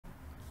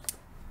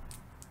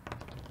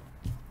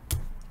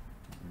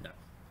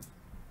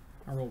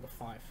I rolled a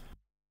 5.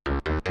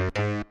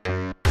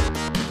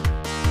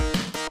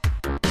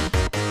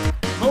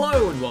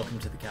 Hello and welcome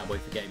to the Cowboy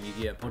for Game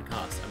Yugioh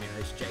podcast. I'm your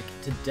host Jake.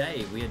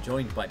 Today we are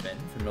joined by Ben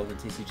from Melbourne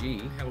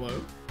TCG.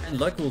 Hello. And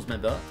Locals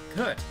member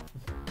Kurt.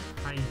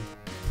 Hi.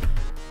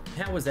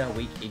 How was our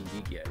week in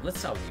Yu-Gi-Oh? Let's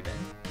start with you, Ben.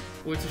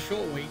 Well, it's a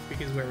short week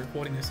because we're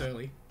recording this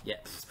early. Yeah.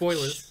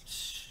 Spoilers.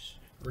 Shh.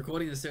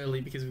 Recording this early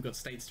because we've got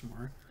states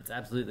tomorrow. It's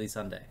absolutely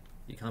Sunday.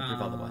 You can't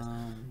prove otherwise.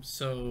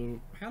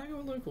 So, how'd I go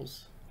with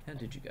locals? How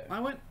did you go?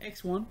 I went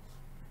X1.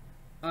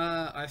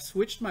 I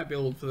switched my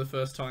build for the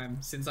first time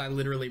since I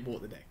literally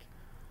bought the deck.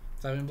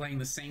 So I've been playing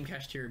the same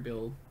Kashtira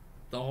build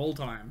the whole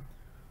time.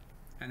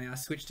 And then I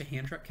switched to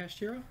Hand Trap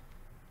Kashtira.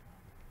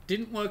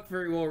 Didn't work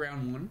very well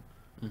round 1.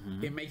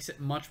 Mm-hmm. It makes it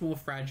much more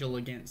fragile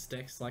against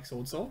decks like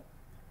Sword Soul.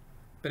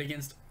 But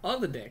against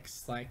other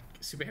decks like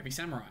Super Heavy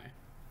Samurai,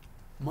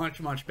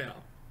 much, much better.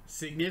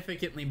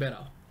 Significantly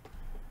better.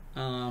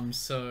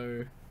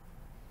 So,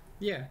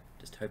 yeah.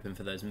 Just hoping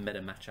for those meta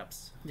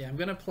matchups. Yeah, I'm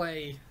gonna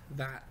play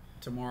that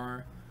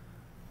tomorrow.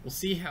 We'll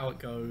see how it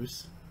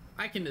goes.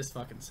 I can just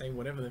fucking say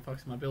whatever the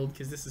fuck's my build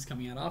because this is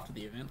coming out after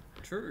the event.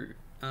 True.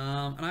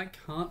 And I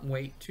can't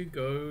wait to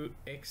go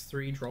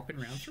X3 drop in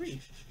round 3.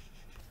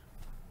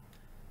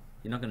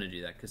 You're not going to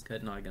do that because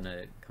Kurt and I are going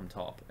to come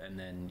top and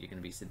then you're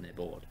going to be sitting there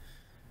bored.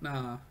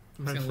 Nah,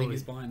 I'm just gonna leave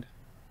his behind.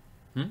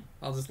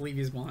 I'll just leave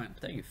his behind.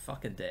 Don't you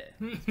fucking dare.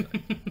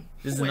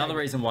 This is another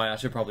reason why I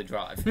should probably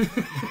drive.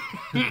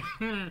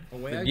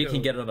 Away You I can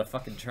go. get on a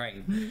fucking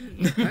train.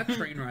 That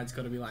train ride's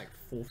got to be like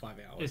 4 or 5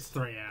 hours. It's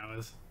 3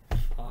 hours.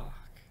 Fuck.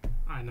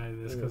 I know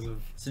this because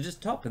of... So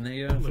just top and then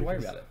you don't have to worry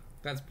about it.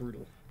 That's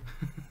brutal.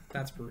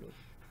 That's brutal.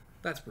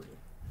 That's brutal.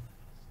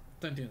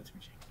 Don't do that to me,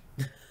 Jake.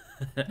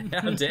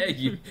 How dare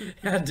you?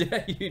 How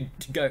dare you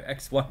to go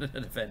X1 at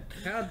an event?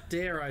 How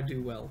dare I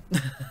do well?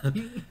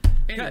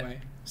 Anyway,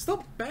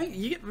 stop banging.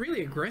 You get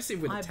really aggressive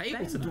with the I table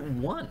banged tonight.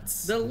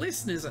 once. The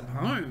listeners at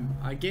home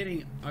are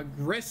getting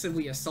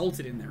aggressively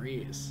assaulted in their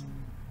ears.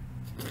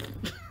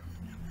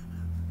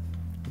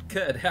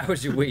 Kurt, how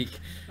was your week?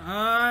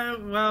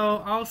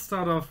 Well, I'll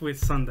start off with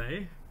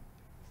Sunday.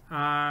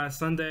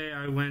 Sunday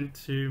I went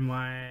to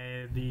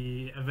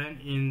the event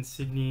in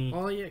Sydney,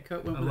 Oh yeah,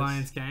 Kurt went with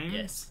Alliance us. game.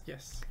 Yes.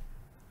 Yes.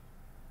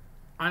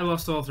 I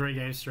lost all 3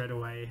 games straight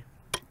away.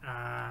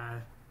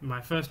 My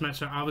first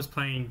match I was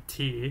playing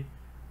tier,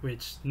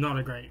 which not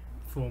a great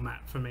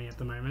format for me at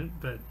the moment,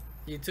 but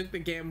You took the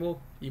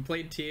gamble, you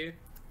played tier,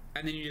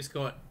 and then you just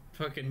got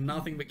fucking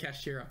nothing but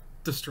Kashtira.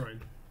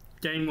 destroyed.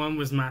 Game 1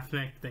 was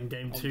Mathmech, then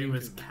game 2 game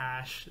was 2.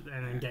 Cash,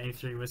 and then Yeah. game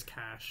 3 was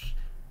Cash.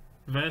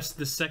 Versus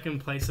the second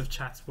place of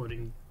Chatsport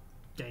in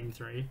game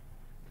 3.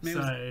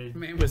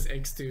 Man was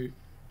X2.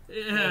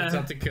 Yeah. It's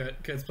up to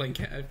Kurt. Kurt's playing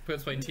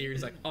tier.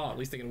 He's like, oh, at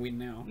least they're gonna win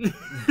now.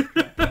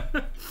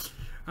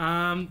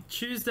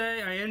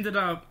 Tuesday, I ended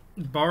up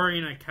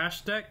borrowing a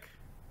Cash deck,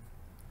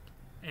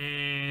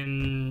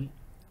 and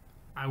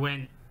I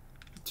went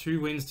 2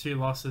 wins, 2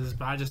 losses,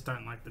 but I just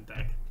don't like the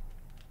deck.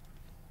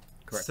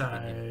 Correct So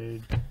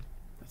opinion.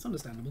 That's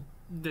understandable.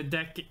 the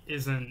deck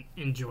isn't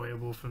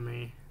enjoyable for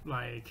me.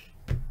 Like,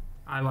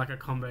 I like a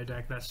combo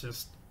deck that's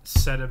just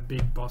set a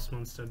big boss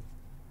monster,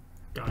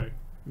 go.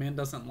 Man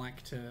doesn't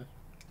like to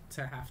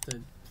have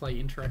to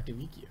play interactive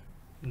Yugioh.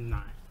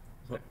 No.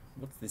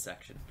 What's this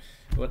action?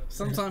 What?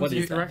 Sometimes what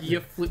you, is that? you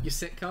flip your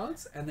set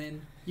cards and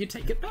then you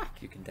take it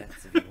back. You can dance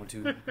if you want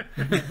to.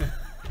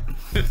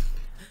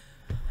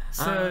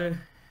 So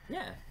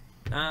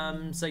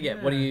So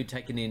yeah, what are you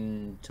taking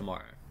in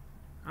tomorrow?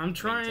 I'm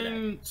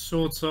trying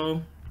Sword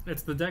Soul.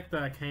 It's the deck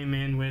that I came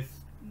in with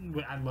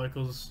at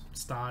locals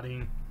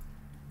starting.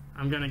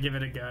 I'm gonna give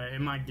it a go.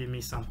 It might give me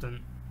something.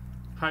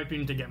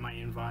 Hoping to get my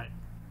invite.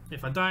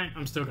 If I don't,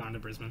 I'm still going to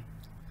Brisbane.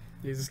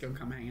 He's just gonna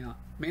come hang out.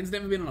 Man's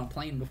never been on a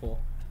plane before.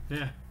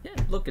 Yeah. Yeah,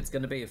 look, it's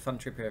going to be a fun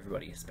trip for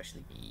everybody,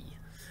 especially me.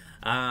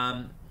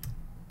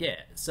 Yeah,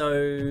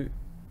 so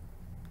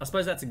I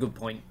suppose that's a good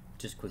point.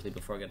 Just quickly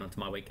before I get on to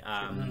my week,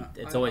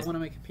 it's always. I want to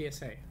make a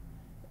PSA.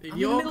 If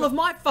I'm in the middle of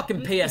my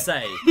fucking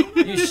PSA.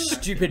 You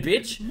stupid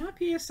bitch. My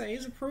PSA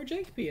is a Pro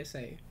Jake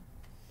PSA.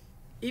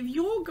 If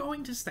you're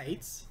going to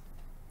States,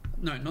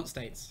 no, not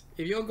States.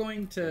 If you're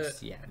going to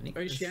Oceanic.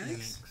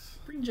 Oceanics,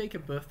 bring Jake a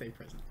birthday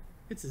present.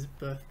 It's his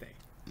birthday.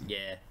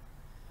 Yeah.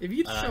 If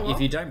you show If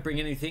up, you don't bring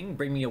anything,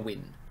 bring me a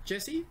win.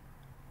 Jesse,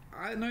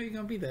 I know you're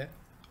gonna be there.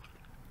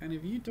 And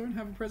if you don't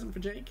have a present for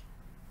Jake,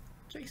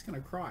 Jake's gonna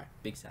cry.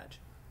 Big Sag.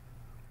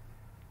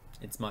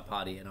 It's my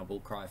party, and I will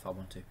cry if I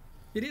want to.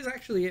 It is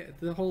actually it.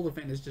 The whole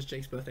event is just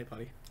Jake's birthday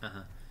party.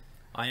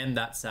 I am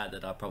that sad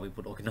that I probably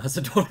would organise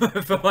a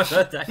tournament for my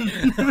birthday.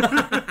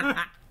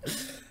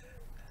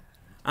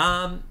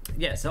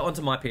 Yeah, so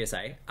onto my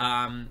PSA.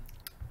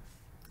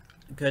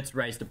 Kurt's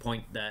raised a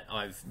point that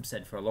I've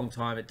said for a long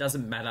time. It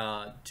doesn't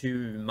matter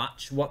too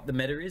much what the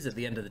meta is. At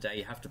the end of the day,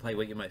 you have to play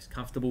what you're most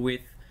comfortable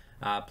with.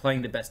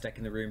 Playing the best deck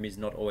in the room is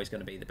not always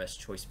going to be the best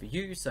choice for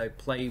you, so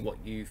play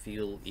what you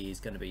feel is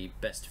going to be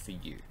best for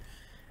you.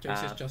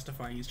 Jake's just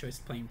justifying his choice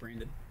of playing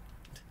branded.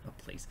 Oh,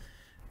 please.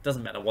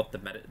 doesn't matter what the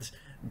meta.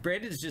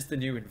 Branded is just the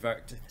new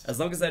invoked. As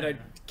long as they don't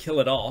kill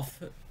it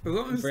off, As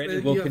long as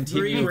Branded you will have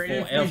continue three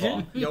random forever.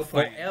 fusion, you're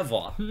fine.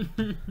 Forever.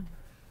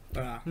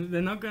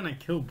 They're not gonna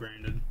kill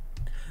Branded.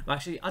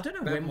 Actually, I don't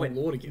know They have when more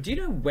we're. lore to give. Do you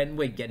know when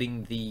we're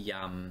getting the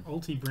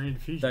Ulti-Branded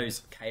fusion.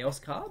 those chaos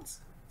cards?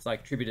 It's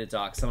like Tribute to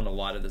Dark, Summon a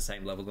Light at the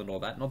same level and all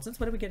that nonsense.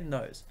 When are we getting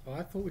those? Oh,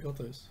 I thought we got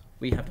those.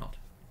 We have not.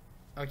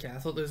 Okay, I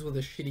thought those were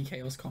the shitty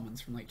chaos commons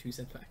from like 2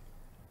 sets back.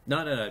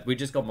 No. We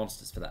just got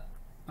monsters for that.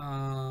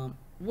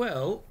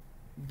 Well,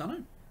 don't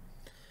know.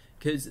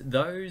 Because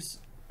those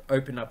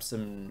open up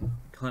some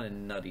kind of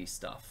nutty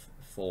stuff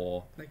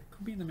for... They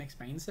could be in the Max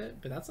Bane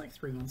set, but that's like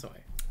 3 months away.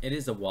 It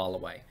is a while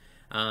away.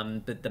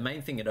 But the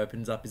main thing it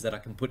opens up is that I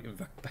can put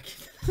Invoke back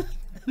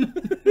in.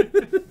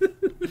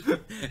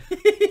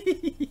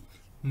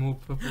 More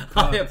purple I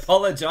cards.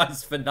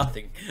 apologise for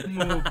nothing.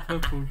 More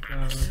purple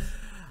cards.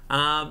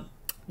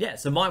 Yeah,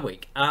 so my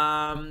week.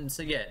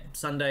 So yeah,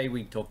 Sunday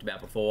we talked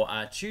about before.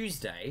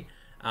 Tuesday,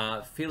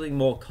 feeling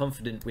more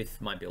confident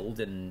with my build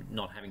and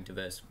not having to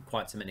verse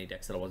quite so many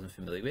decks that I wasn't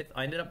familiar with,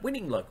 I ended up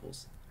winning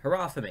locals.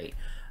 Hurrah for me.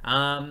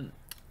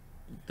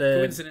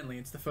 Coincidentally,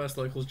 it's the first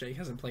locals Jake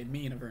hasn't played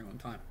me in a very long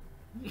time.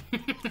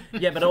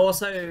 Yeah, but I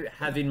also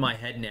have in my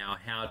head now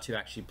how to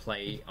actually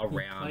play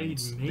around played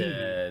me.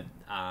 the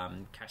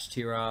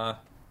Kashtira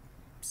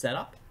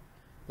setup.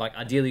 Like,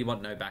 ideally you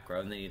want no back row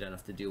and then you don't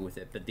have to deal with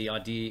it. But the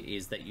idea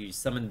is that you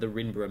summon the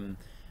Rinbrum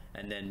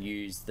and then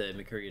use the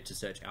Mercuria to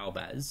search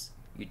Albaz.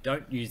 You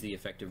don't use the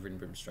effect of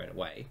Rinbrum straight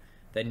away.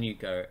 Then you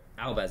go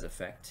Albaz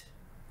effect.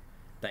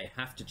 They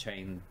have to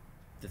chain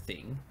the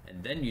thing,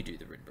 and then you do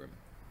the Rinbrum.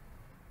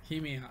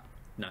 Hear me out.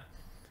 No.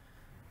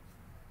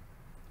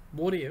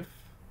 What if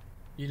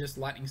you just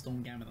Lightning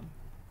Storm Gamma them?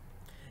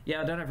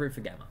 Yeah, I don't have room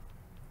for Gamma.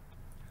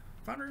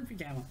 Find room for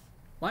Gamma.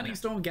 Lightning No.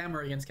 Storm Gamma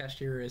against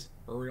Kashtira is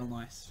real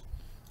nice.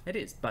 It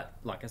is, but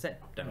like I said,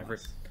 don't have room.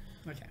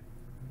 Okay.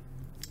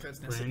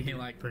 Kurt's now sitting here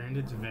like,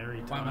 Branded's very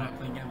why am I tight. not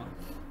playing Gamma?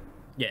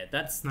 Yeah,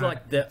 that's No,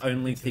 like the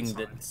only it's thing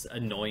insane. that's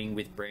annoying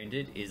with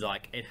Branded is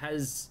like it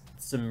has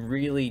some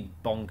really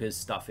bonkers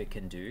stuff it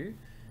can do,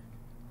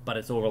 but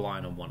it's all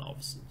relying on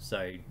one-offs.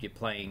 So you're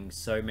playing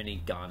so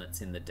many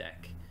garnets in the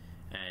deck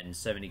and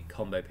so many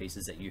combo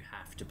pieces that you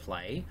have to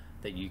play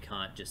that you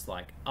can't just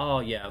like, oh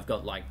yeah, I've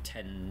got like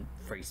 10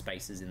 free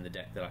spaces in the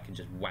deck that I can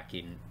just whack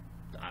in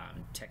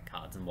tech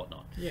cards and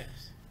whatnot. Yes.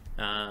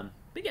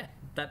 But yeah,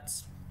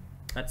 that's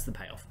the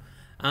payoff.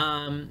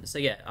 So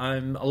yeah,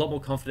 I'm a lot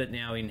more confident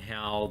now in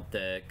how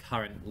the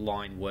current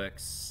line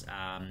works.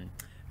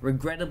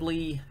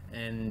 Regrettably,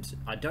 and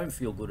I don't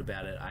feel good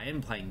about it, I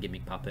am playing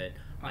Gimmick Puppet.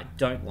 I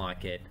don't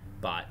like it,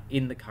 but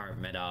in the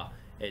current meta,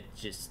 it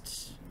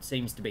just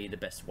seems to be the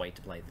best way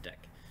to play the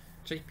deck.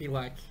 Jake be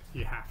like,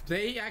 You have to.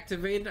 they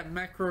activated a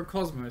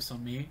Macrocosmos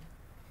on me.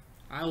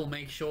 I will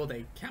make sure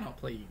they cannot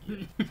play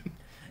Yu-Gi-Oh!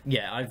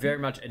 Yeah, I very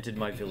much entered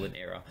my villain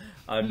era.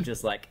 I'm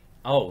just like,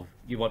 oh,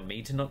 you want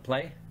me to not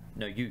play?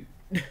 No, you.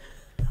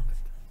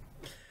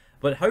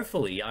 But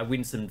hopefully I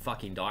win some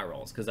fucking die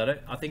rolls, because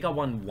I think I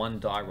won 1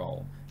 die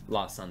roll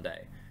last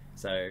Sunday.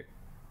 So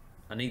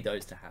I need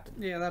those to happen.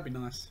 Yeah, that'd be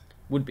nice.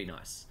 Would be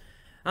nice.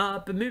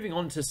 But moving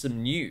on to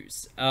some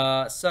news.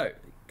 So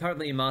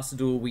currently in Master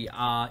Duel we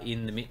are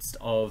in the midst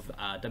of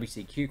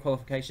WCQ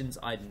qualifications.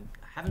 I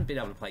haven't been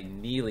able to play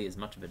nearly as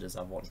much of it as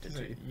I wanted So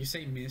to. you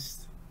say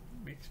mist.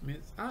 Mixed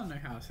mist. I don't know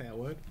how to say that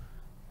word.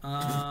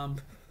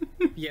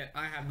 Yeah,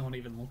 I have not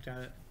even looked at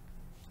it.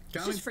 It's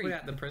Going just to free. put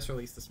out the press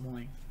release this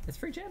morning. It's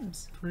free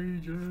gems. Free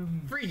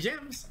gem. Free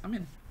gems! I'm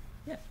in.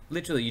 Yeah,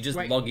 literally you just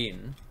Wait, log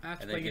in I have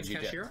to and play then it gives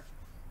against you Kashira? gems.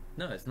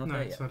 No, it's not No,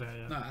 there it's yet. not out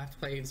yet. No, I have to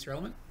play against your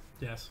element?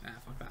 Yes. Ah,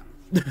 fuck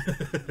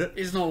that.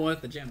 It's not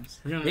worth the gems.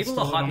 We're gonna People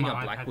are install it on hyping my up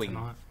iPad Blackwing.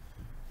 tonight.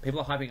 People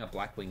are hyping up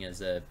Blackwing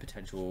as a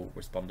potential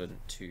respondent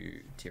to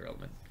Tier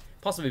Element.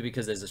 Possibly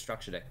because there's a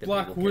structure deck that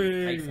people can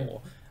pay Blackwing.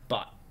 for.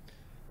 But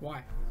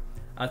Why?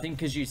 I think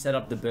because you set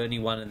up the Bernie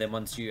one and then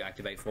once you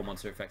activate 4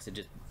 monster effects, it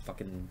just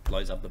fucking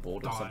blows up the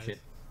board or some Dies. shit.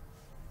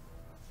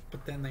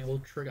 But then they all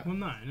trigger. Well,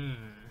 no.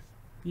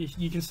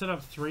 You can set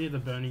up 3 of the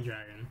Burning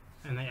Dragon,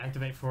 and they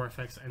activate 4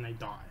 effects, and they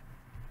die.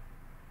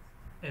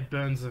 It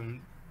burns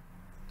them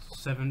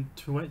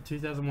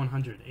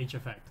 2,100 each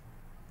effect.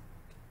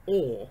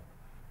 Or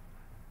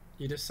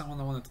you just summon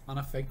the one that's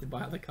unaffected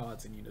by other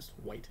cards and you just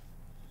wait.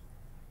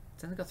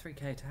 It's only got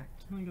 3k attack.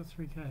 It's only got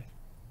 3k.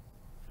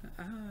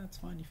 Ah, it's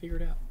fine. You figure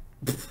it out.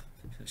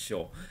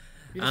 Sure.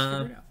 You just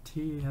figure it out.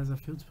 T has a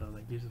field spell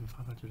that gives them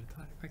 500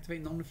 attack.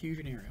 Activate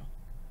non-fusion area.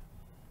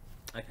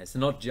 Okay, so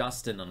not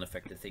just an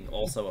unaffected thing,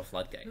 also a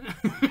floodgate.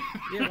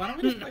 Yeah, why don't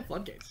we just play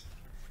floodgates?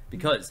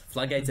 Because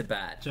floodgates are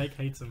bad. Jake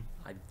hates them.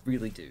 I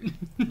really do.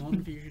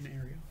 Non-fusion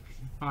area.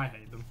 I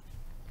hate them.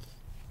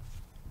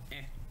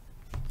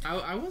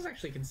 I was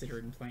actually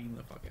considering playing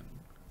the fucking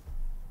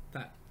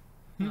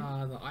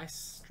the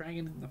ice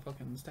dragon and the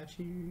fucking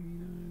statue,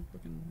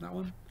 fucking that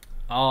one.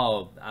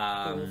 Oh,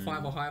 Level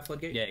 5 or higher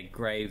floodgate. yeah,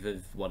 Grave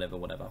of whatever.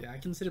 Yeah, I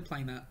considered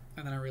playing that,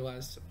 and then I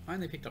realized I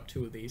only picked up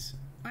 2 of these.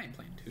 I ain't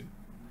playing 2.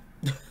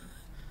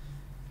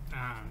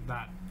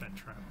 That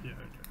trap. Yeah,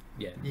 okay.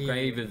 Yeah, Yeah.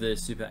 Grave of the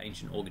Super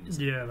Ancient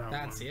Organism. Yeah, that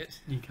That's one. it.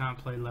 You can't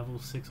play level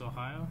 6 or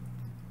higher.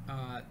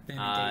 Then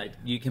indeed.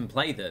 You can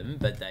play them,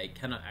 but they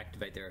cannot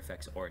activate their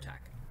effects or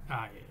attack.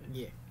 Ah,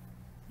 yeah.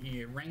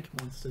 Yeah, rank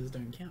monsters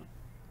don't count.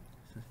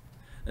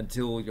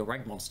 Until your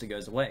rank monster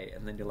goes away,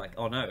 and then you're like,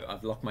 oh no,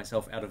 I've locked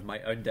myself out of my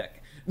own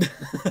deck.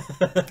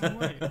 Oh,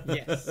 wait.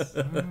 Yes.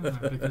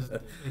 Because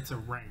it's a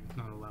rank,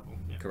 not a level.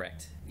 Yeah.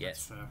 Correct.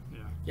 Yes. That's fair,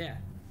 yeah.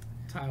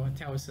 Yeah.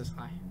 Tower says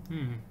hi.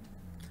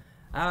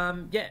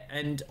 Yeah,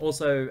 and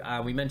also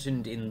we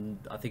mentioned in,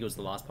 I think it was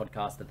the last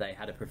podcast, that they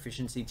had a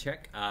proficiency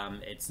check.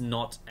 It's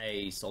not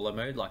a solo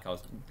mode like I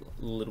was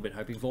a little bit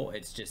hoping for.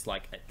 It's just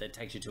like it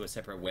takes you to a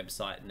separate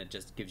website and it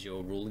just gives you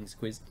a rulings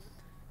quiz.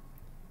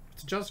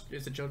 It's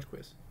a judge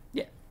quiz.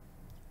 Yeah.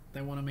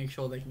 They want to make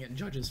sure they can get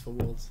judges for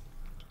worlds.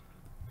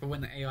 For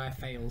when the AI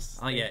fails.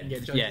 Oh they yeah, can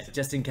get yeah, judges.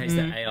 just in case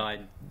the AI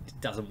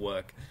doesn't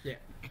work. Yeah.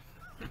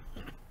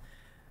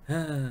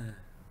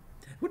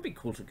 Would be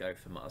cool to go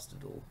for Master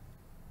Duel.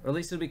 Or at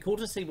least it'd be cool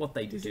to see what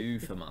they do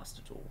for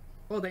Master Duel.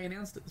 Well, they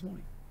announced it this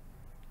morning.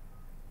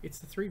 It's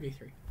the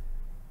 3v3.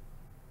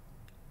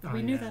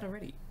 We knew that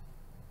already.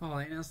 Oh,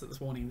 they announced it this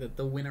morning that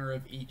the winner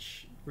of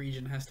each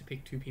region has to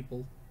pick 2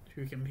 people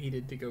who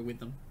competed to go with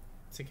them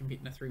to compete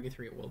in a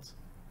 3v3 at Worlds.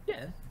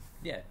 Yeah,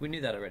 we knew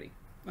that already.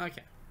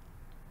 Okay.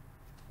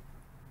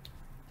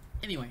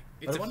 Anyway,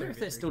 But it's I wonder if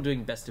they're 3v3. still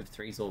doing best of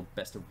 3s or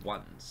best of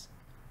 1s.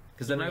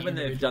 Because I know Three when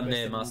they've individual done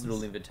their best of Master Duel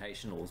ones.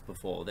 Invitationals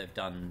before, they've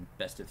done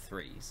best of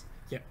 3s.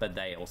 Yep. But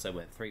they also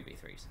were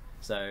 3v3s.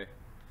 So,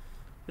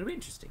 it'll be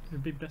interesting.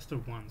 It'd be best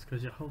of ones,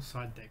 because your whole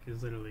side deck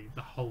is literally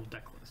the whole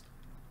deck list.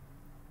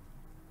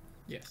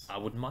 Yes. I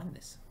wouldn't mind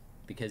this.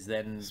 Because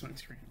then Smoke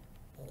screen.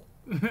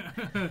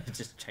 it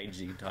just changed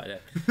the entire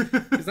deck.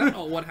 Is that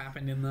not what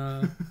happened in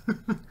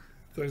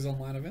those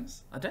online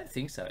events? I don't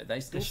think so. They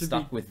still should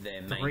stuck be with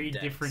their main 3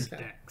 decks. different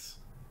Okay. decks.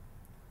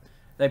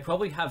 They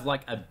probably have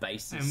like a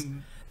basis.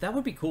 And That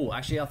would be cool.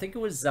 Actually, I think it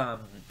was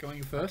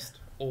Going first,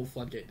 all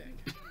floodgate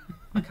deck.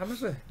 I can't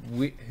remember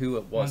who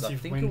it was. once I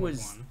you've think win it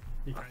was one,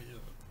 you can't use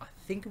it. I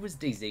think it was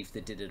DZeef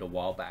that did it a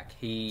while back.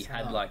 He Shut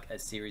had up. like a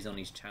series on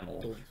his channel.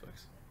 All these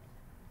works.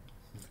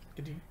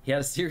 Continue. He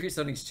had a series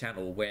on his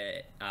channel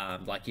where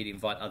like he'd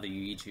invite other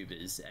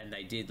YouTubers and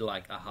they did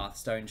like a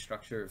Hearthstone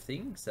structure of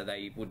things. So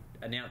they would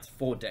announce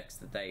 4 decks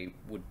that they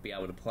would be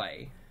able to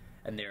play,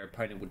 and their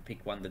opponent would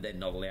pick one that they're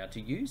not allowed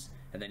to use,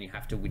 and then you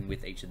have to win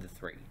with each of the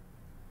 3.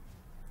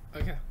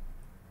 Okay.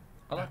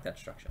 I like that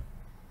structure.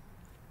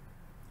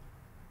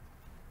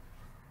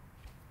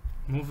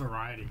 More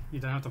variety. You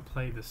don't have to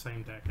play the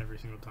same deck every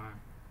single time.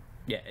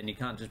 Yeah, and you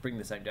can't just bring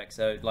the same deck.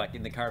 So, like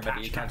in the current meta,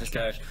 Catch, you can't catch,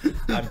 just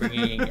go, I'm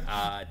bringing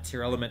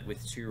Tier Element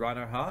with 2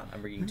 Rhino Heart,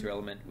 I'm bringing Tier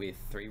Element with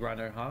 3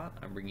 Rhino Heart,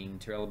 I'm bringing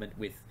Tier Element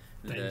with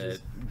the Dangers.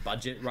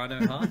 budget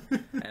Rhino Heart,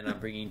 and I'm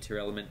bringing Tier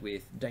Element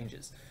with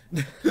Dangers.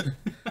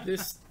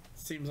 This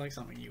seems like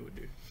something you would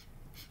do.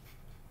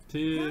 How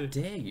To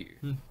dare you?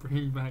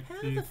 bring back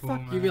How the the fuck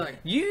format. You'd be like,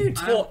 You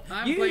talk.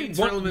 I'm you playing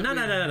want, Tournament no,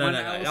 no, with no, no, one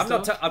no, no. hour I'm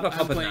not. stuff. I'm not I'm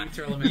copping playing that.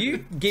 Tournament You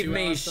with give 2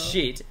 me hour stuff.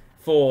 shit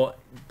for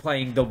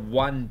playing the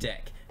one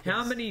deck. How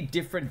Yes. many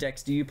different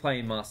decks do you play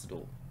in Master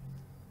Duel?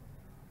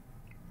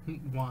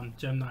 1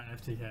 Gem Knight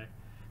FTK.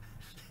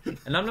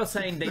 And I'm not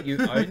saying that you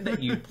own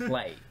that you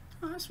play.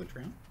 oh, I switch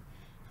around.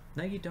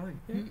 No, you don't.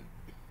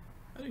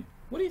 I do.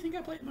 What do you think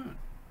I play at the moment?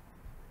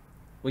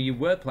 Well, you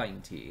were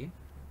playing tier.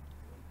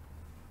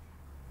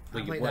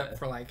 Well, I you played were. that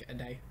for like a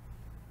day.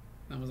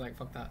 And I was like,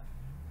 fuck that.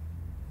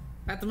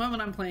 At the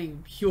moment, I'm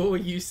playing pure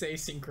Yusei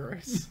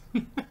Synchros.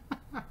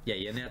 Yeah,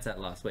 you announced that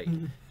last week,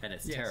 and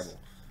it's Yes. terrible.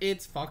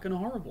 It's fucking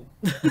horrible.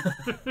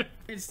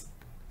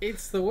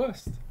 It's the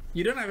worst.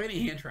 You don't have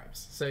any hand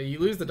traps, so you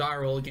lose the die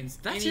roll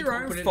against That's any your own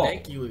competent fault.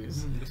 deck you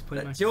lose. Just play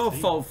That's my your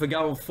seat. fault for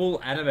going full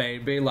anime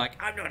and being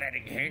like, I'm not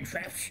adding hand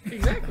traps.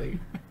 Exactly.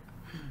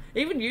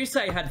 Even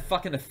Yusei had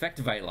fucking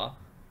Effect Veiler.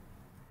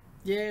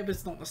 Yeah, but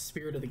it's not the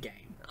spirit of the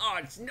game. Oh,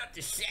 it's not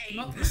the same.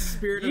 Not the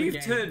spirit of the You've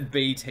game. turned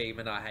B team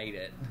and I hate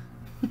it.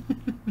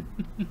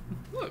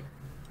 Look,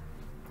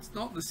 it's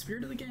not the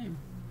spirit of the game.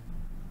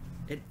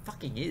 It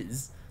fucking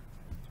is.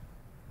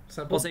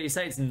 So, Also, you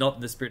say it's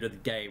not the spirit of the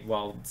game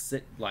while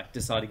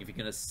deciding if you're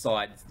going to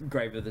side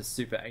Grave of the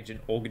Super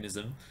Ancient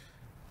Organism.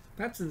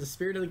 that's in the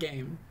spirit of the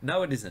game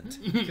No, it isn't.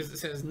 because it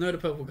says no to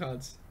purple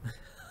cards.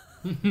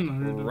 No,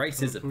 the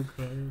Racism. purple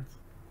cards.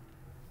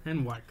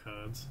 And white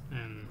cards.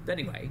 And But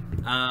anyway,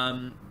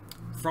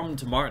 from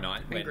tomorrow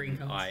night, And green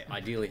when cards. I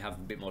ideally have a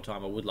bit more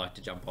time, I would like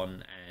to jump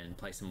on and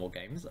play some more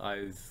games.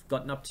 I've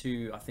gotten up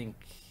to, I think,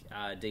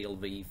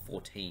 DLV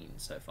 14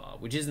 so far,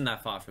 which isn't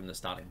that far from the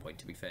starting point,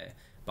 to be fair.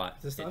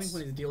 But The starting it's-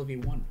 point is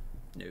DLV 1.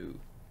 No.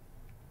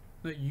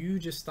 No, you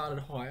just started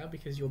higher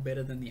because you're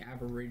better than the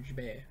average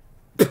bear.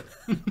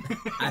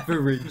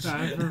 Average.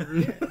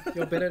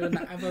 You're better than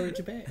the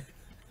average bear.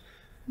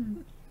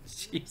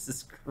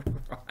 Jesus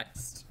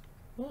Christ.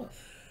 What?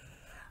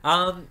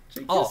 Oh,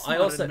 I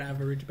also... an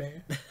average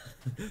bear.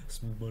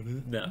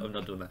 No, I'm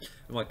not doing that.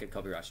 I might get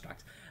copyright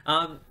striked.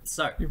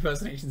 So, Your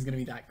impersonation's gonna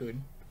be that good.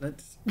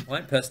 My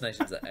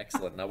impersonations are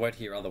excellent, and I won't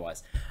hear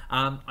otherwise.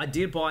 I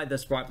did buy the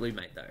Sprite Blue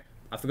mate, though.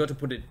 I forgot to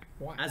put it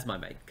as my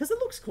mate, because it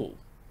looks cool.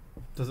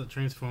 Does it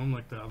transform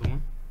like the other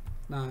one?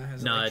 No, it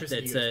has No,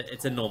 electricity.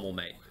 it's a normal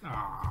mate.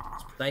 Ah.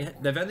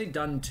 They've only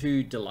done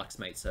 2 deluxe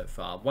mates so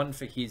far. One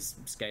for his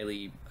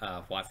scaly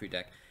waifu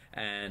deck,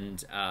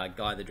 and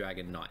Guy the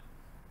Dragon Knight.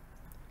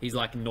 He's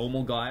like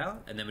normal Gaia,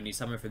 and then when you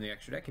summon from the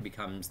extra deck, he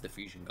becomes the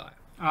fusion Gaia.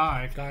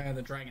 Ah, okay. Gaia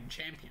the Dragon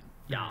Champion.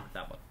 Yeah,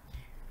 that one.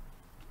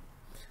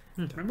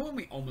 Remember when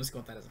we almost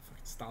got that as a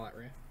fucking Starlight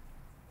Rare?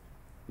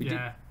 We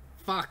Yeah.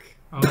 Fuck.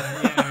 Oh,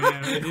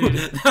 yeah, we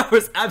did. That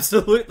was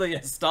absolutely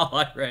a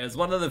Starlight Rare. It was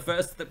one of the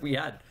first that we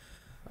had.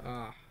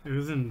 It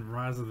was in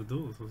Rise of the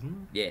Duels,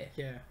 wasn't Yeah.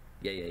 Yeah.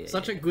 Yeah.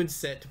 Such a good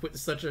set to put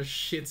such a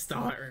shit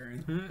Starlight Rare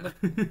in.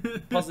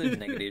 it? Positives,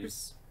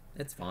 negatives.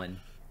 It's fine.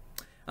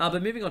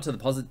 But moving on to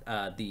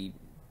the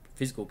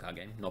physical card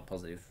game, not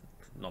positive,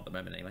 not at the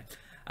moment anyway.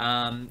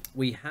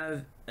 We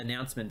have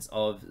announcements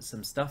of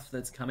some stuff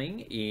that's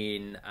coming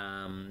in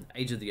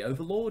Age of the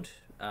Overlord,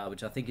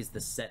 which I think is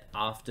the set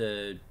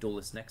after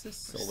Duelist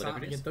Nexus or whatever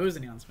Starting it to is. get those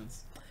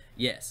announcements.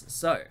 Yes,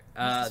 so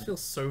I just feel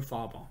so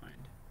far behind.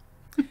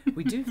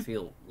 we do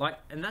feel like,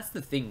 and that's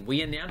the thing,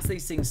 we announce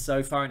these things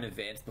so far in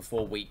advance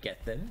before we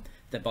get them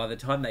that by the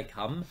time they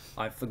come,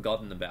 I've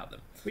forgotten about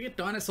them. We get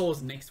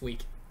dinosaurs next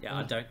week. Yeah,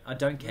 I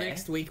don't care.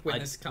 Next week when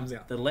this comes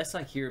out. The less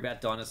I hear about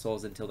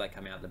dinosaurs until they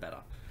come out, the better.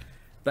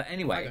 But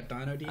anyway, I got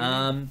Dino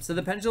DNA. so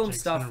the pendulum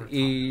Jake's stuff gonna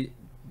retire.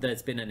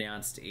 that's been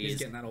announced He's is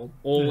getting that old.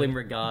 all in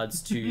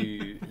regards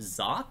to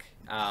Zark.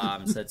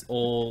 So it's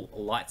all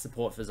light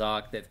support for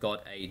Zark. They've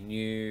got a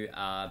new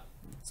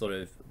sort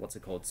of, what's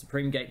it called,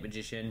 Supreme Gate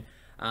Magician.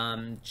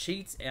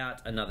 Cheats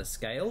out another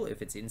scale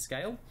if it's in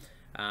scale.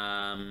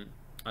 Oh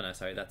no,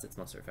 sorry, that's its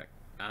monster effect.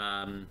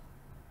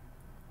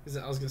 Is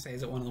it, I was going to say,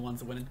 is it one of the ones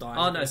that when it dies...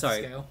 Oh it no, goes to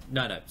sorry. Scale?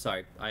 No,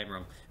 sorry, I am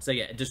wrong. So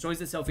yeah, it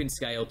destroys itself in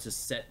scale to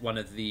set one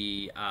of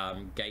the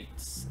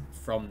gates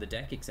from the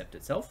deck, except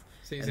itself.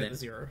 So you And said then- the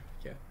 0.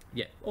 Yeah.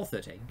 Yeah, or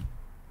 13.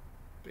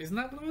 Isn't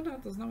that the one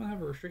that does not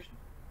have a restriction?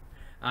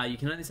 You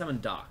can only summon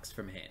darks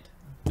from hand.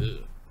 Ugh.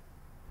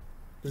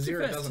 The It's your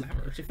 0 first- doesn't have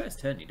a It's your restriction. first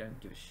turn, you don't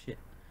give a shit.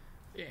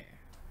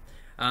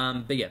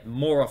 Yeah. But yeah,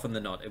 more often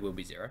than not, it will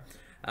be 0.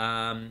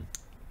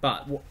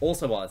 But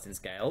also while it's in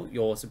scale,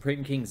 your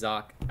Supreme King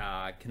Zark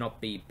cannot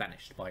be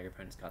banished by your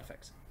opponent's card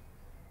effects.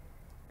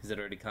 Because it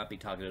already can't be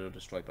targeted or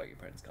destroyed by your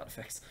opponent's card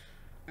effects.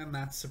 And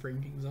that's Supreme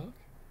King's Arc?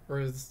 Or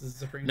is the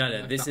Supreme No,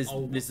 King like this the is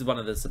old this is one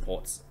of the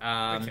supports.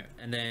 Okay.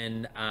 And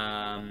then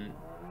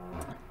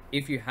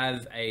if you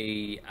have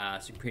a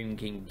Supreme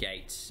King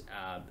Gate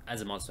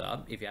as a monster,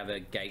 if you have a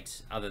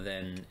gate other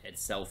than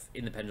itself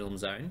in the Pendulum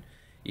Zone,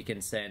 you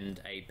can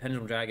send a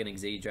Pendulum Dragon,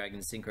 Exceed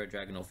Dragon, Synchro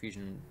Dragon, or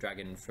Fusion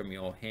Dragon from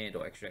your hand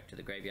or extra deck to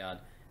the graveyard,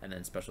 and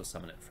then special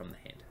summon it from the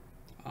hand.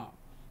 Oh,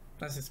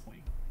 that's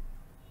disappointing.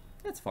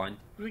 That's fine. It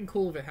would have been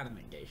cool if it had a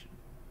negation.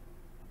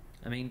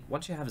 I mean,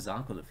 once you have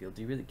Zark on the field,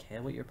 do you really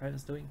care what your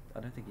opponent's doing?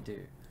 I don't think you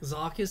do.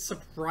 Zark is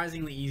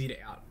surprisingly easy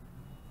to out.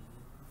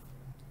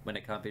 When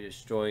it can't be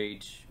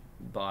destroyed,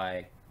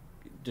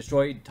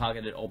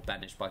 targeted, or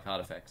banished by card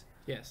effects.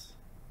 Yes.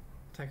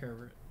 Take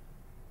over it.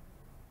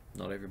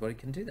 Not everybody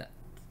can do that.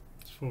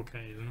 It's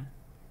 4K, isn't it?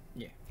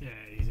 Yeah. Yeah,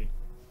 easy.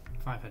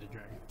 5-headed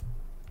dragon.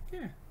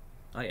 Yeah.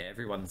 Oh yeah,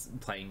 everyone's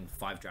playing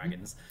 5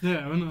 dragons.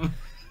 Yeah, I know.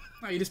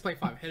 No, you just play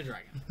 5-headed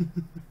dragon.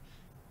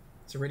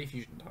 It's a ready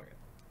fusion target.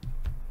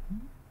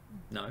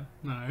 No,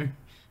 No.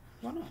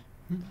 Why not?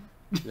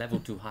 level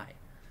too high.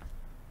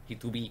 He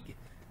too big.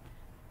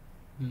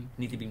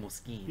 Need to be more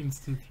skinny.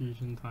 Instant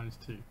fusion times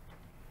 2.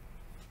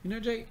 You know,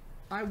 Jake,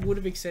 I would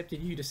have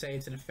accepted you to say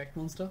it's an effect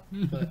monster,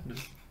 but no.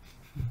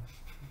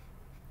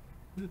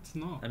 It's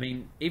not. I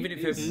mean, even if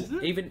Is it's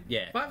it? even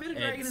yeah, 5-headed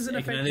dragon is an it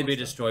effect can only be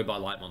monster. destroyed by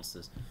light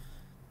monsters.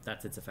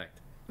 That's its effect.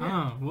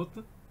 Ah, what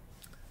the?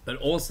 But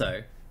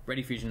also,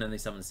 ready fusion only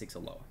summons 6 or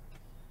lower.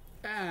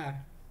 Ah.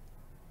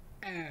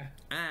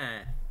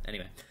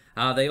 Anyway,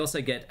 they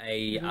also get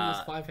a.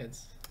 There's 5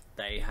 heads.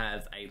 They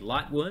have a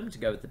light worm to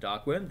go with the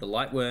dark worm. The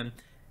light worm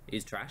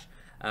is trash.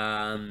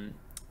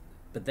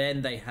 But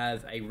then they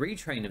have a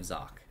retrain of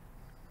Zark.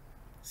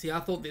 See,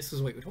 I thought this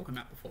was what we were talking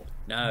about before.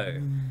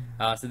 No.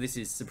 So this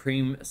is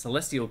Supreme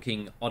Celestial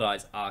King Odd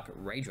Eyes Arc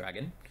Ray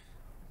Dragon.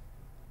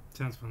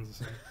 Sounds fun to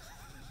say.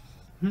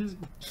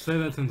 Say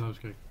that 10 times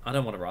quick. I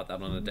don't want to write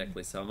that on a deck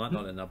list, so I might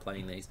not end up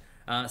playing these.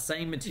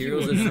 Same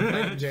materials You as...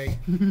 play Jake.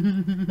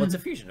 What's a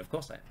fusion? Of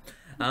course I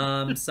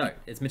am. So,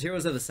 its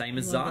materials are the same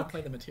as You wanna Zark.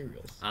 play the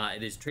materials.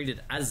 It is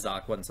treated as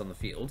Zark once on the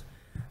field.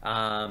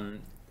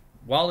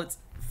 While it's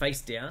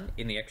face down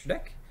in the extra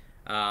deck,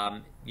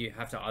 you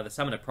have to either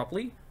summon it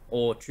properly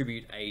or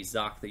tribute a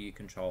Zark that you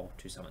control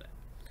to summon it.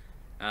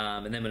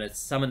 And then when it's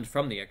summoned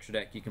from the extra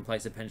deck, you can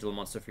place a pendulum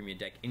monster from your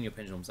deck in your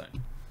pendulum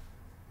zone.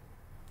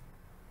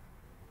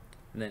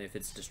 And then if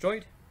it's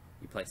destroyed,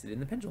 you place it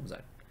in the pendulum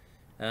zone.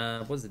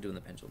 What does it do in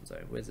the pendulum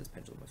zone? Where's its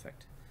pendulum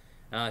effect?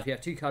 If you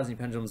have 2 cards in your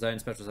pendulum zone,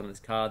 special summon this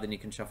card, then you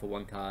can shuffle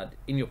 1 card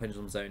in your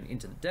pendulum zone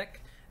into the deck.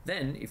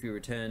 Then, if you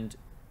returned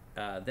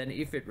Then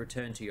if it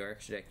returned to your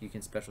extra deck, you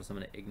can special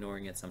summon it,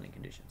 ignoring its summoning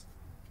conditions.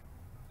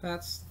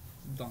 That's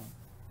dumb.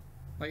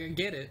 Like, I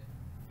get it,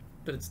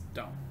 but it's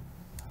dumb.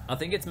 I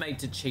think it's made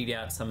to cheat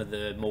out some of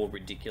the more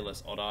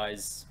ridiculous Odd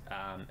Eyes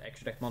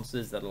extra deck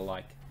monsters that are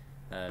like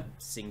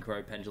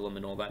Synchro Pendulum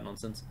and all that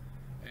nonsense.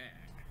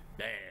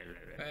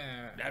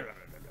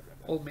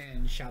 Old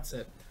man shouts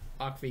at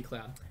Arc V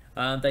Cloud.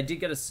 They did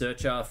get a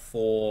searcher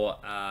for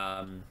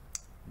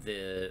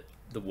the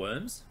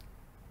worms,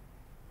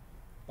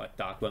 like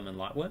Dark Worm and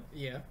Light Worm,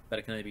 Yeah. but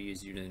it can only be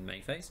used during the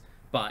main phase.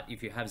 But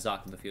if you have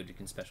Zark in the field, you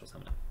can special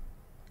summon it.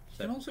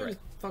 You can also great. just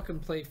fucking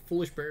play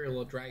Foolish Burial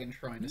or Dragon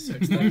Shrine to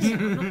search I'm those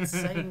not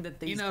saying that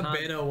these in a can't...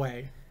 better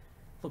way.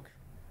 Look,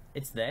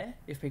 it's there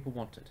if people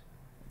want it.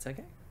 It's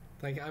okay.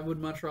 Like, I would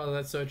much rather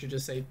that searcher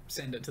just say,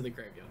 send it to the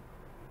graveyard.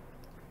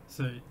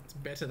 So, It's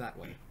better that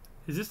way.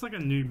 is this like a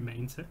new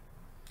main set?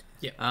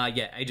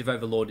 Yeah, Age of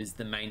Overlord is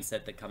the main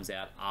set that comes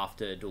out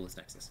after Duelist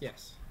Nexus.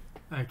 Yes.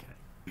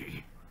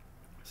 Okay.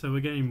 So we're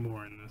getting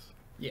more in this.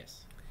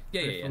 Yes.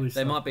 Yeah. Hopefully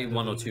There might be stuff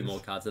one or better two than more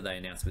this. cards that they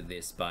announced with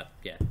this, but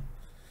yeah.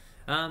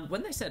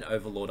 When they said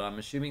Overlord, I'm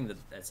assuming that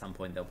at some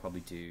point they'll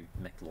probably do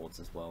Mech Lords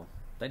as well.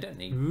 They don't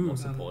need Ooh. more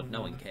support. No.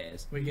 No one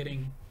cares. We're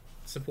getting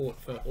support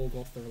for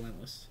Orgoth the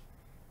Relentless.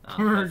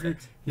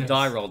 Perfect. Yes,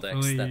 Die roll decks.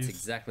 please. That's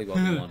exactly what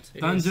we want.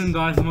 It Dungeon is.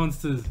 Dice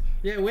Monsters.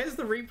 Yeah, where's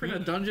the reprint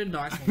of Dungeon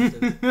Dice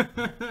Monsters?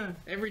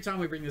 Every time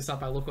we bring this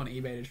up, I look on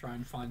eBay to try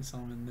and find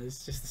some, and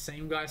there's just the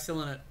same guy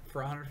selling it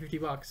for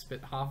 $150,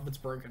 but half of it's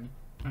broken.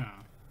 Oh.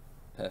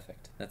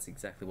 Perfect. That's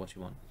exactly what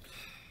you want.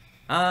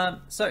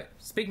 So,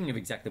 speaking of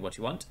exactly what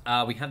you want,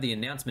 we have the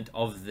announcement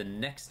of the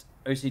next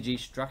OCG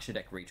structure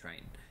deck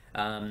retrain,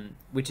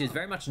 which is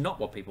very much not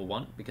what people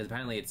want, because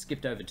apparently it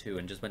skipped over 2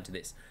 and just went to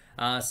this.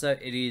 So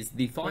it is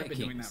the Fire We've been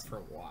doing that Kings. for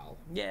a while.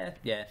 Yeah.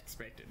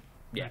 Expected.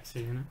 Yeah.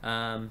 Maxi,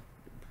 innit?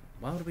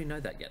 Why would we know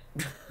that yet?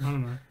 I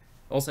don't know.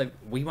 Also,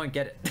 we won't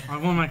get it. I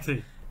want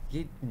Maxi.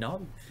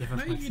 No. Give us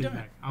No, you Maxi don't.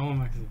 back. I want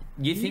Maxi.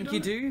 You You think you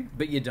don't. do,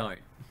 but you don't.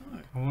 No.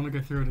 I want to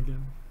go through it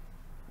again.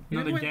 You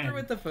Not went again. through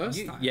it the first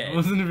You- time. yeah. I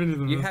wasn't even in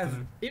the You first have-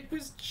 time. It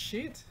was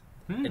shit.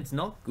 Yeah. It's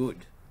not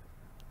good.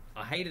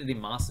 I hate it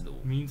in Master Duel.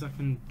 It means I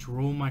can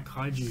draw my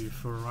kaiju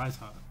for a Rise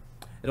Heart.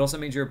 It also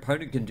means your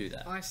opponent can do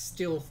that. I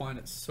still find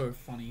it so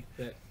funny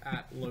that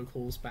at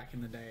locals back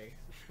in the day,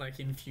 like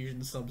in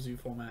Fusion Sub-Zoo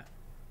format,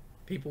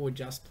 people were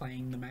just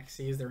playing the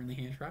Maxies, they're in the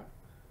hand trap.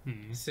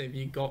 So if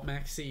you got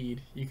Maxied,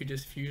 you could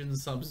just Fusion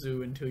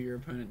Sub-Zoo until your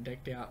opponent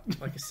decked out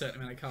like a certain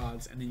amount of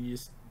cards, and then you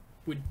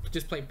would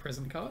just play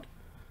present card.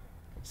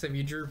 So if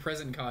you drew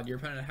present card, your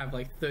opponent would have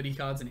like 30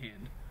 cards in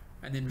hand,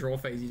 and then draw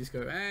phase, you just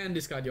go and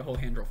discard your whole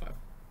hand, draw 5.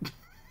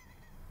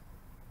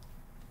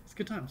 It's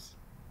good times.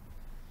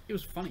 It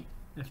was funny.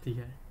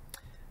 FTK.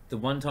 The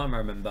one time I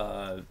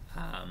remember,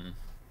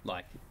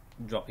 like,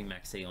 dropping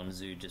Maxi on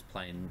Zoo, just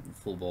playing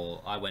full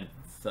ball, I went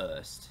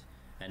first,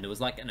 and it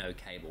was like an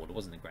okay board. It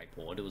wasn't a great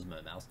board, it was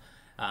Mermails.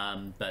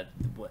 But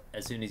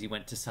as soon as he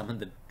went to summon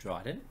the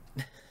Trident,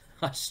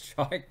 I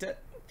striked it,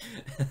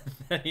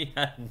 and he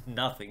had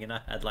nothing, and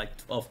I had like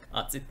 12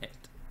 cards in hand.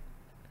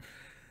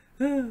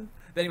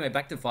 But anyway,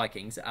 back to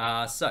Vikings.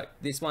 So,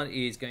 this one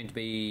is going to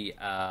be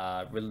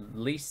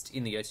released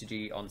in the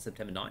OCG on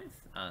September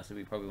 9th, so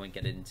we probably won't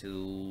get it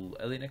until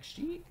early next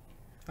year.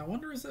 I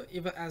wonder if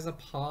as a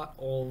part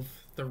of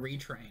the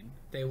retrain,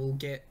 they will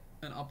get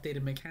an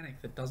updated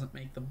mechanic that doesn't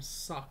make them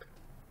suck.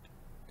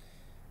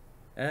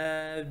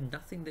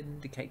 Nothing that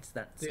indicates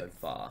that so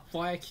far.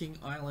 Fire King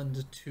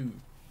Island 2.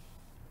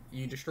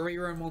 You destroy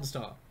your own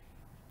monster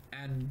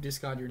and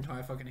discard your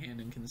entire fucking hand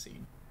and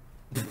concede.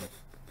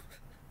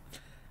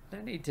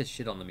 Don't need to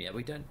shit on them yet.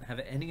 We don't have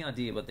any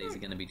idea what these are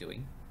going to be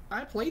doing.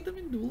 I played them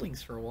in Duel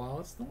Links for a while.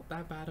 It's not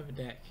that bad of a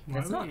deck. Why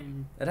It's are we not.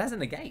 getting- It has a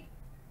negate.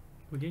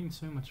 We're getting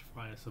so much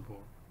fire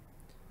support.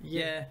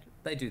 Yeah,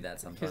 they do that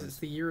Because sometimes. it's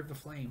the year of the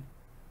flame.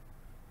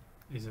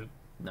 Is it?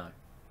 No.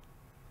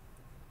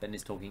 Ben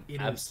is talking It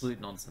is. absolute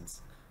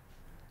nonsense.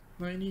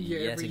 Only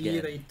Yet every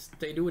year again.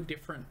 they do a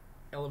different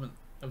element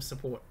of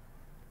support.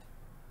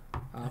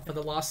 For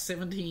the last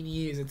 17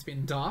 years, it's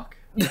been dark.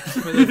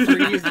 For the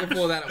 3 years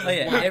before that, it was Oh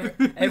yeah,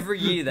 white. every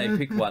year they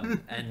pick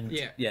one, and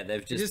Yeah.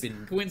 they've It just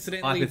been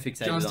coincidentally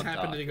hyper-fixated just on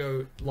happened dark. to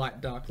go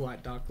light, dark,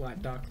 light, dark,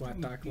 light, dark, light,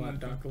 dark, light,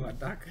 dark, light,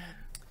 dark.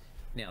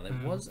 Now there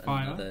was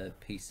Fire, another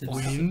piece of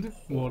Wind,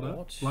 support.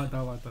 water, light,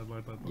 dark, light, dark,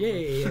 light, dark.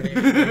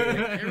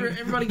 Yeah.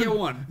 Everybody get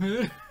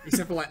one,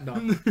 except for light and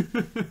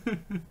dark.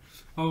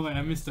 Oh wait,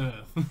 I missed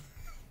Earth.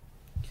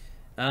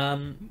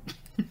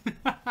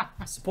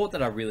 Support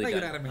that I really They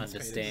got don't adamant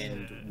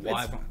understand spiders.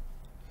 why. It's fine.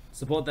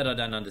 Support that I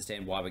don't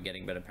understand why we're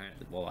getting, but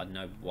apparently, well, I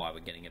know why we're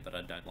getting it, but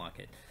I don't like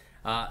it.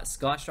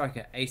 Sky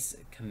Striker Ace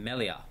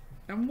Camellia,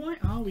 And why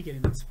are we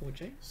getting that support,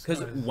 James?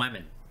 because Guys.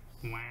 whammon.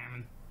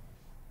 Wham.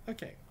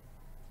 Okay.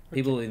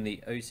 People in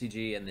the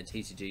OCG and the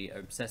TCG are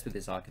obsessed with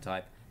this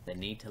archetype. They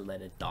need to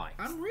let it die.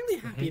 I'm really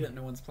happy that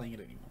no one's playing it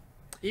anymore.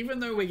 Even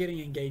though we're getting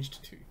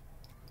engaged too.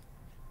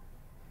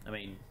 I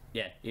mean,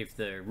 yeah, if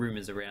the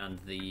rumors around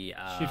the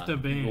Shifter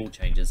banned. rule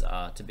changes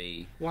are to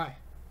be Why?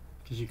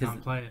 Because you 'Cause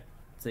can't play it.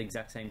 It's the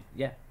exact same.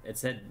 Yeah, it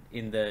said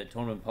in the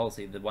tournament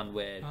policy, the one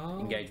where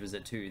engage was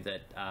at 2,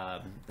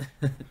 that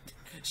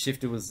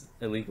shifter was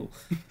illegal.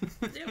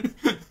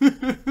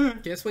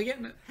 Guess we're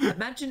getting it.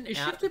 Imagine Is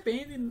shifter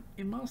banned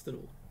in Master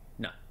Duel?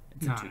 No,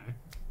 it's No. a 2.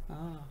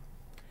 Ah.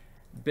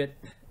 But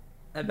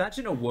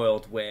imagine a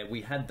world where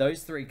we had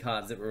those 3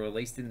 cards that were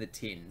released in the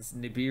tins: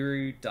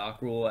 Nibiru, Dark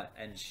Roar,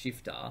 and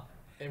Shifter.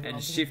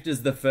 And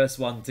Shifter's the first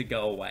one to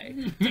go away.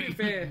 To be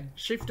fair,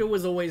 shifter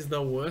was always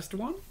the worst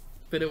one,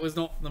 but it was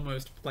not the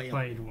most played.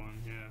 Played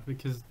one, yeah,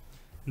 because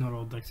not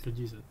all decks could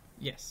use it.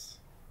 Yes.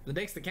 The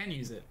decks that can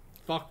use it,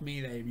 fuck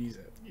me, they use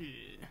it.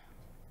 Yeah.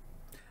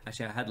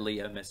 Actually, I had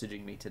Leo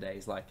messaging me today.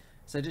 He's like,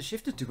 so does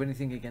Shifter do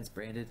anything against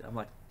Branded? I'm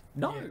like,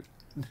 no.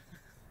 Yeah.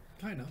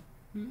 Kinda.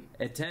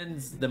 It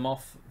turns them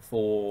off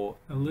for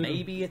A little.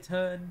 maybe a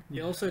turn. It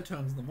also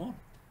turns them on.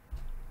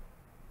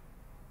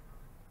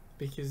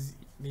 Because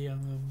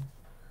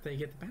they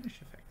get the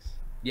banish effects.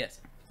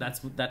 Yes,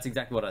 that's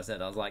exactly what I said.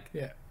 I was like,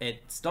 Yeah.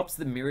 it stops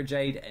the Mirror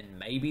Jade and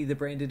maybe the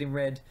Branded in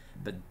red,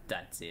 but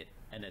that's it.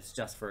 And it's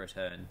just for a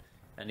turn.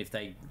 And if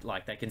they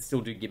can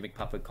still do Gimmick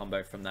Puppet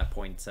combo from that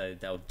point, so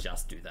they'll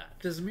just do that.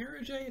 Does Mirror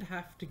Jade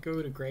have to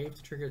go to grave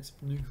to trigger its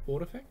new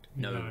board effect?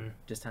 No,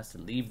 just has to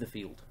leave the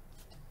field.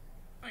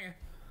 Okay.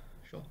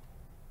 Sure.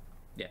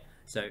 Yeah,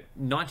 so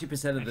 90%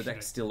 of the Actually,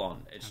 deck's still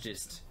on. It's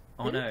just,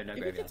 oh If no, it- no If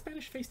it graveyard. gets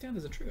banished face down,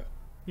 does it trigger?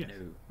 Yeah. No.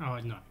 Oh,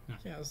 no.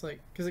 Yeah, I was like,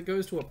 because it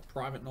goes to a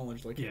private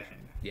knowledge location.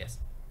 Yeah. Yes.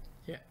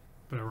 Yeah.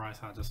 But a Rise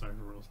Heart just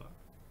overrules that.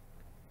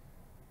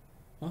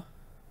 What?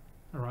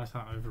 A Rise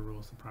Heart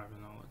overrules the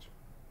private knowledge.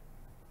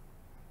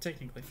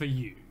 Technically. For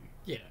you.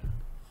 Yeah.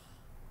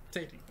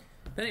 Technically.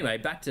 But anyway,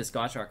 back to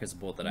Sky Striker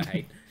support that I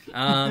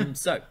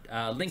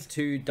hate. Link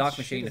to Dark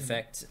Machine shit, isn't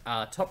effect.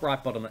 Top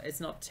right, bottom.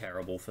 It's not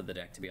terrible for the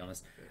deck, to be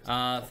honest.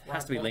 Has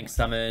to be bottom Link left.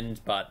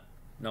 summoned, but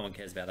no one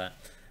cares about that.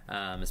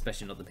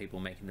 Especially not the people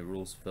making the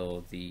rules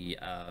for the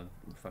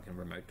fucking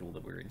remote duel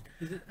that we're in.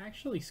 Is it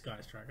actually Sky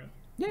Striker?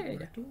 Yeah.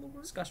 Rectal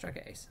work? Sky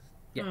Striker Ace.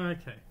 Yeah. Oh,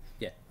 okay.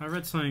 Yeah. I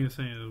read something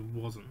saying it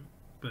wasn't,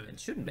 but It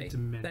shouldn't be. it's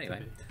meant But anyway.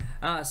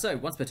 to be. So,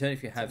 once per turn,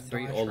 if you have a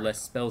 3 die or less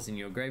striker. spells in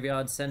your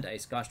graveyard, send a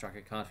Sky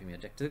Striker card from your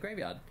deck to the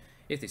graveyard.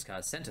 If this card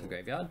is sent to the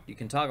graveyard, you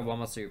can target one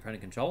monster your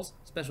opponent controls,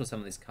 special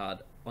summon this card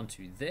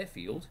onto their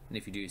field, and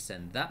if you do,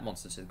 send that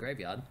monster to the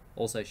graveyard.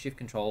 Also, shift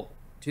control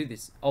to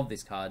this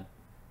card.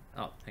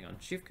 Oh, hang on.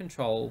 Shift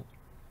control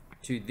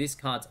to this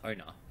card's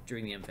owner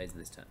during the end phase of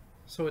this turn.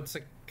 So it's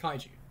a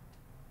kaiju.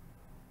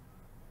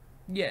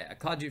 Yeah, a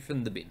card you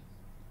from the bin.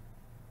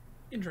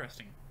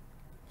 Interesting.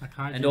 I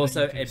can't And do that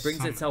also, you can it brings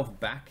summon. itself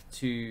back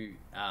to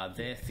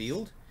their Yes.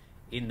 field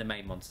in the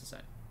main monster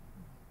zone.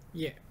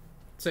 Yeah.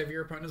 So if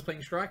your opponent's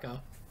playing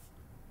striker,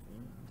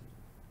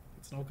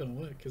 it's not going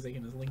to work because they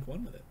can just link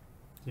one with it.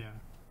 Yeah.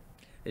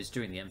 It's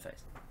during the end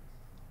phase.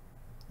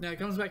 Now it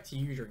comes back to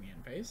you during the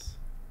end phase.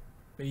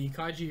 But you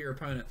kaiju your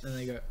opponent, and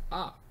they go,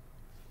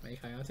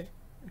 make Hayate.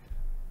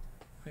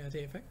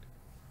 Hayate effect.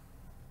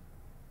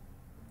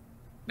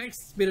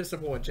 Next bit of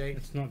support, Jake.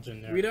 It's not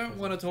generic. We don't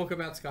want to talk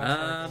about Sky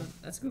Striker.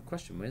 That's a good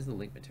question. Where's the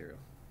link material?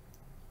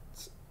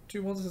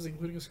 2 monsters,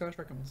 including a Sky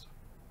Striker monster.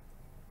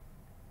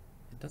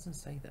 It doesn't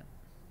say that.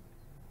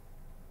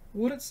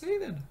 What would it say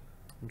then?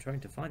 I'm trying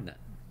to find that.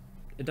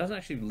 It doesn't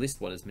actually list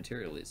what its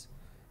material is,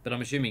 but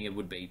I'm assuming it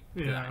would be.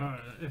 Yeah,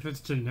 if it's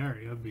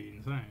generic, that'd be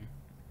insane.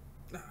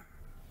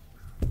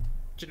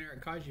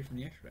 Generic kaiju from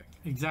the extra deck.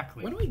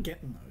 Exactly. When are we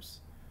getting those?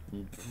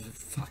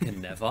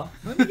 Fucking never.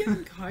 When are we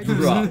getting kaiju?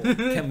 Bruh,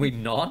 can we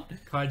not?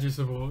 Kaiju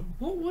support.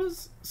 What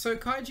was... So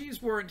kaijus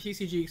were a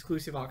TCG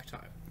exclusive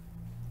archetype.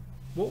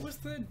 What was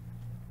the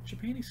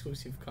Japan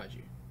exclusive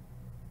kaiju?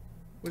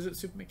 Was it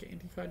Super Mecha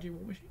Anti-Kaiju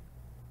War Machine?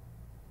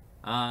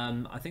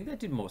 I think they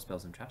did more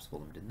spells and traps for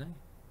them, didn't they?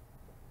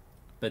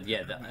 But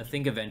yeah, I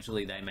think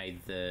eventually they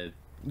made the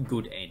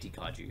good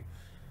anti-kaiju.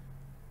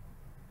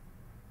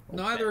 Or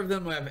Neither of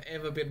them have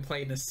ever been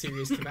played in a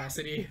serious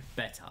capacity.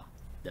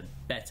 the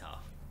better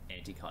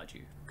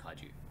anti-kaiju.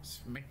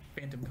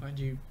 Phantom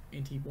Kaiju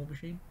Anti-War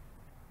Machine?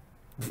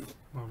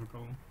 Lava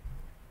Golem.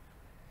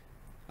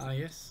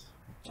 Yes.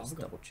 Just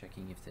double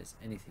checking if there's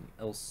anything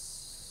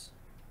else.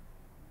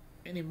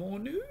 Any more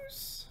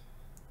news?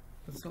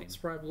 That's Okay. not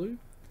Sprite Blue.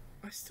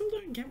 I still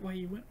don't get why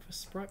you went for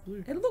Sprite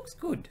Blue. It looks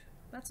good.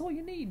 That's all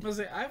you need.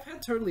 I've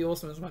had Totally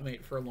Awesome as my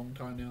mate for a long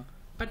time now.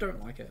 I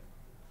don't like it.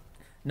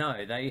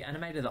 No, they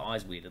animated the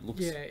eyes weird. It looks.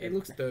 Yeah, it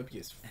looks derpy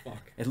as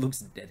fuck. It looks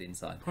dead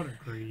inside. Quite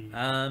agree.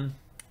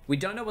 We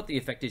don't know what the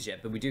effect is yet,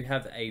 but we do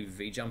have a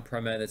V-Jump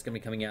promo that's going to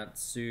be coming out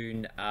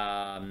soon.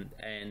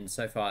 And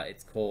so far,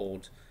 it's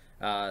called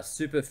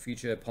Super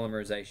Future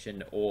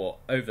Polymerization or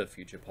Over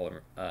Future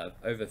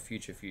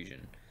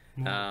Fusion.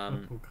 More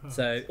purple cards.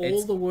 So All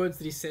it's the words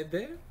that he said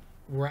there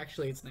were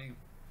actually its name.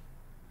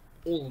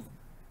 All of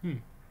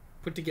them.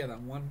 Put together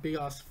in one big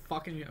ass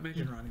fucking...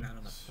 Imagine writing that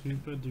on a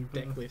super duper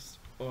deck list.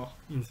 Oh.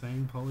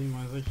 insane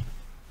polymerization.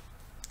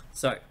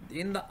 So,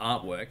 in the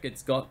artwork,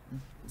 it's got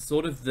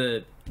sort of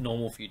the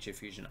normal Future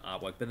Fusion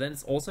artwork, but then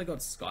it's also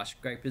got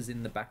skyscrapers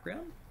in the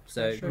background.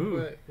 So, Skyscraper Ooh,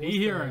 was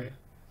E-Hero.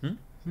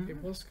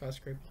 It was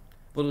Skyscraper.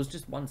 Well, it was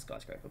just one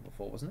skyscraper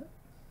before, wasn't it?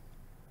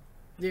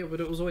 Yeah, but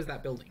it was always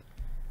that building.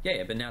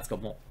 Yeah, but now it's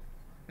got more.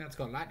 Now it's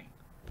got lightning.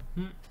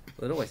 Well,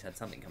 it always had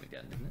something coming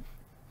down, didn't it?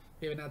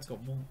 Yeah, but now it's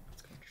got more.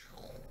 It's got...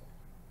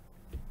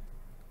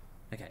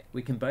 Okay,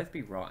 we can both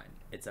be right.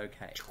 It's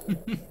okay.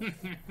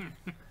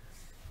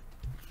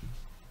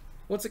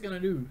 What's it gonna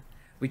do?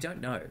 We don't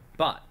know,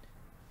 but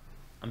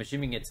I'm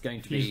assuming it's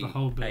going to Fuse be the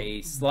whole build.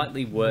 a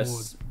slightly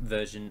worse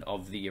version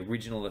of the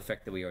original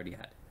effect that we already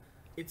had.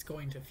 It's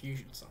going to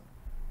fusion summon.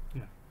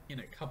 Yeah. In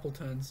a couple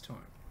turns' time.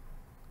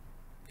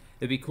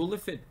 It'd be cool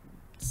if it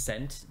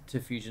sent to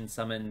fusion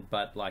summon,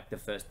 but like the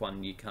first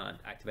one you can't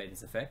activate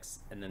its effects,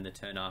 and then the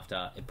turn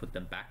after it put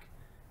them back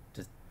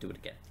to do it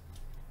again.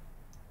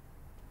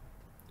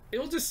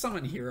 It'll just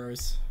summon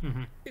heroes.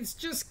 Mm-hmm. It's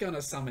just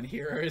gonna summon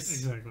heroes.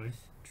 Exactly.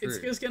 True. It's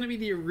just gonna be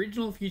the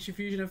original future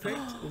fusion effect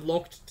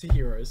locked to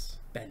heroes.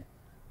 Ben,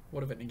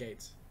 What if it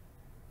negates?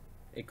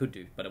 it could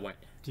do, but it won't.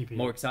 GP.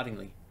 More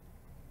excitingly,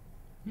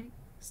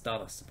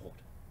 Stardust support.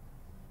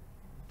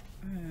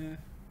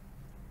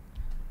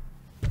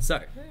 So,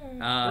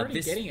 We're already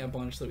this getting a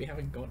bunch that we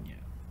haven't gotten yet.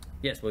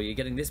 yes, well, you're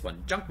getting this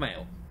one, junk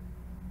mail.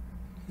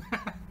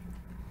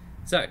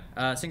 So,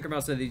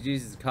 Synchromail, so that it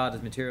uses a card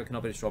as material,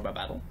 cannot be destroyed by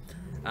battle.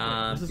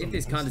 this is If a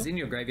this card is monster? in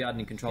your graveyard and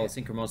you control a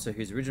Synchro monster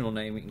whose original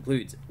name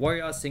includes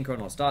Warrior,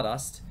 Synchron, or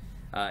Stardust,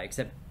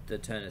 except the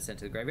turn is sent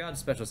to the graveyard,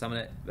 special summon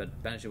it,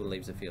 but banish it when it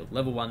leaves the field.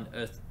 Level 1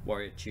 Earth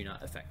Warrior Tuner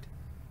effect.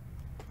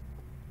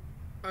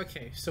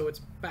 Okay, so it's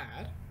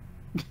bad.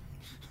 I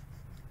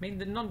mean,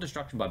 the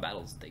non-destruction by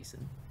battle is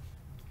decent.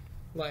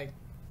 Like,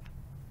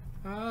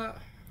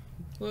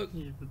 look,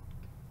 Yeah, but-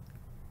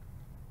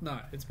 no,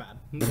 it's bad.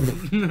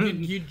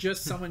 You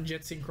just summon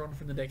Jet Synchron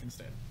from the deck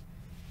instead.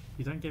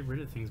 You don't get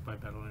rid of things by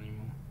battle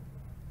anymore.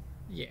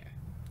 Yeah.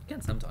 You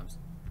can sometimes.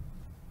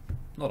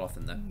 Not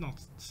often, though. Not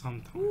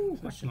sometimes. Ooh,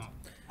 It's questions. not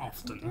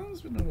often.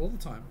 Sometimes, but not all the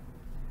time.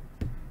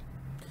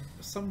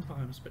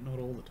 Sometimes, but not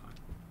all the time.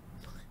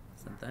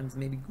 Sometimes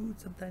maybe good,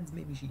 sometimes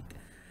maybe shit.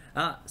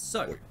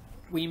 So,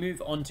 we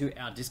move on to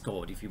our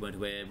Discord. If you weren't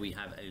aware, we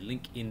have a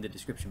link in the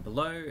description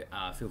below.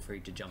 Feel free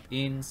to jump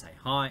in, say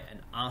hi,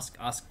 and ask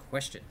us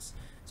questions.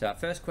 So our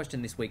first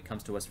question this week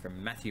comes to us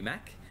from Matthew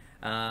Mack.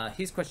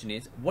 His question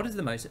is, what is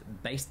the most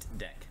based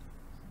deck?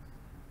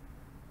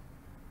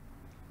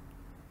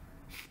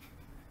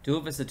 Two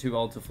of us are too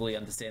old to fully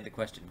understand the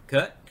question.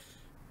 Kurt,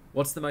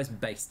 what's the most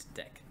based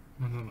deck?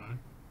 I don't know.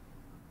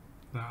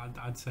 No,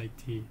 I'd say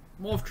T.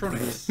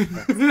 Morphtronics.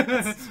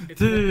 it's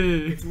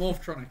T. It's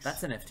Morphtronics.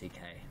 That's an FTK.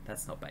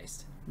 That's not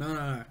based.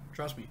 No.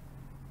 Trust me.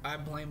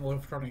 I'm playing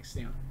Morphtronics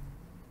now.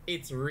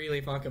 It's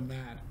really fucking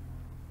bad.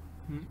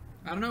 Hmm.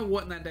 I don't know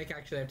what in that deck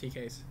actually have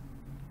TKs.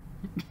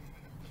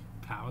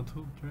 Power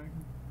Tool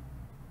Dragon?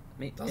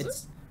 I mean, Does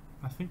it's...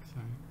 I think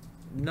so.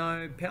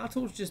 No, Power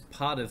Tool's just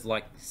part of,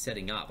 like,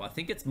 setting up. I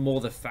think it's more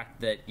the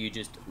fact that you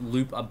just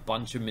loop a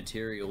bunch of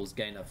materials,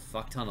 gain a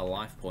fuck ton of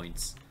life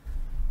points,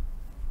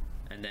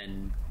 and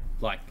then,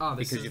 like,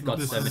 because you've got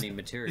so many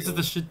materials, This is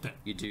the shit deck.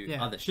 you do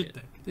Yeah, other Shit shit.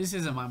 deck. This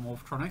isn't my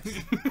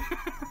Morphtronics.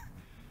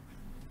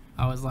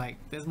 I was like,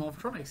 there's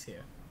Morphtronics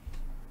here.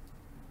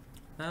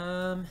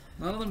 None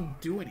of them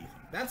do anything.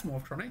 That's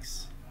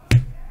Morphtronics.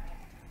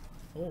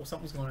 Oh,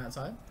 something's going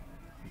outside.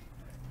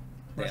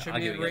 They're Russian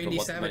arguing man over Randy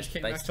what the Savage most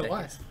came back base to deck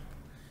life. is.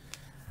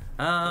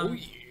 Oh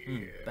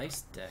yeah.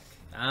 Base deck.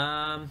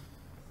 I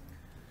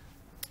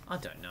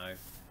don't know.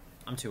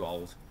 I'm too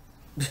old.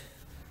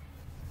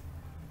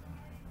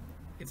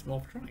 It's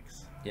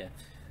Morphtronics. Yeah.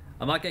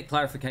 I might get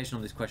clarification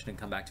on this question and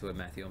come back to it,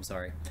 Matthew. I'm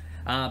sorry.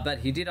 But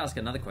he did ask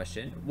another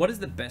question. What is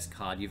the best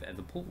card you've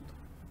ever pulled?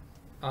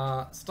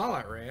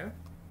 Starlight Rare.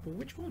 But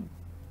which one?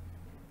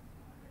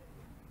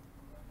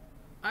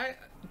 I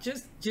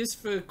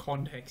just for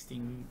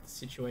contexting the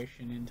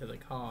situation into the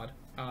card,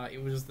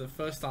 it was the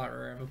first Starlight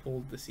Rare I ever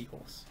pulled, the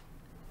Seahorse.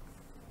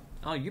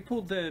 Oh, you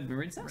pulled the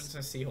Marincess?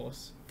 Princess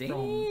Seahorse.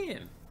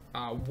 Damn.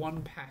 From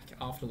one pack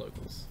after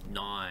locals.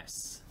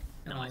 Nice.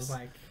 And I was Nice.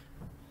 like,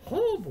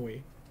 oh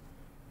boy.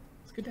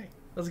 It's a good day.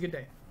 That was a good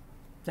day.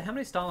 So how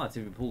many Starlights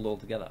have you pulled all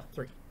together?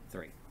 3.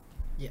 3.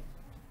 Yeah.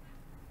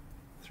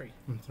 3.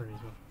 And 3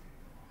 as well.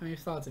 How many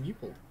Starlights have you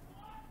pulled?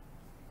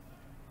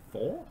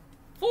 4?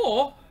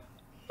 4?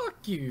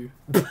 Fuck you.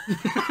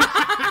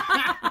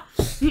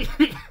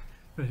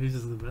 But whose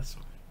is the best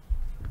one?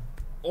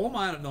 All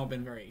mine have not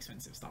been very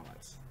expensive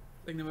Starlights.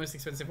 I think the most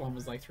expensive one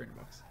was like $300.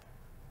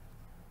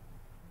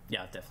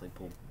 Yeah, I've definitely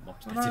pulled more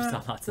expensive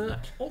Starlights than The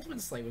that.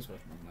 Ultimate Slay was worth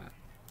more than that.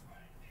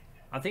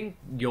 I think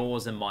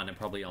yours and mine are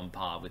probably on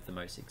par with the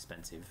most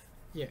expensive.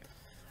 Yeah.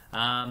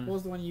 Um, What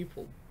was the one you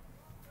pulled?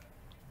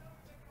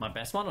 my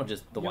best one or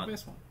just the Your one?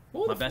 best one.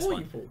 What were My the best 4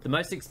 one. you pulled? The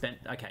most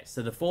expensive. Okay,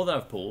 so the 4 that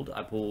I've pulled,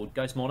 I pulled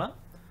Ghost Mortar,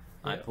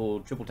 I Yep.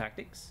 pulled Triple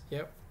Tactics,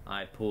 Yep.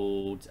 I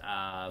pulled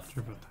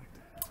Triple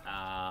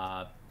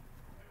Tactic.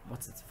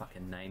 what's its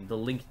fucking name? The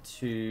link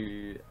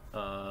to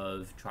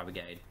of Tri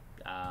Brigade,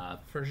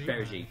 Fergie.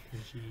 Fergie,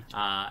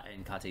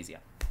 and Cartesia.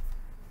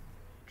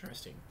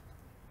 Interesting.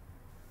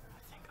 I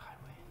think I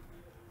win.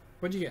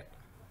 What'd you get?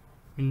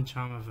 Wind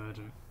Charmer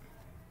Virgin.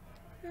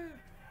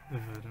 Yeah. The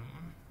verdant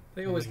one.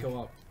 They always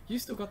go up. You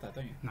still got that,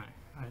 don't you? No,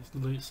 I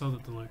sold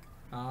it to Luke.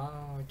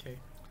 Ah, okay.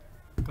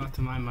 Got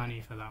to my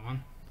money for that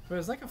one. But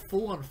there's like a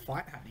full-on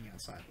fight happening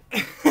outside.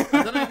 I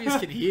don't know if you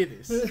can hear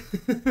this.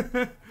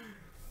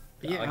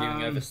 Yeah,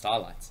 Arguing over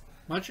starlights.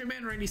 Macho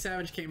Man Randy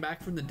Savage came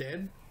back from the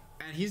dead,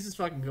 and he's just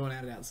fucking going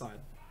at it outside.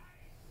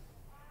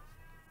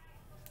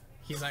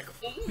 He's like,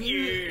 oh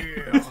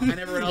yeah! And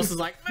everyone else is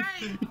like,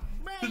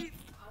 mate!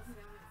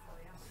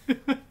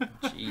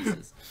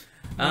 Jesus.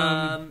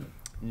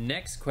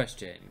 Next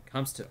question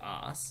comes to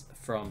us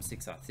from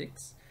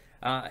 656.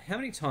 How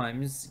many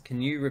times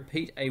can you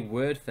repeat a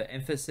word for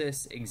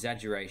emphasis,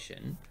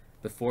 exaggeration,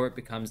 before it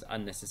becomes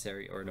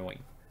unnecessary or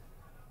annoying?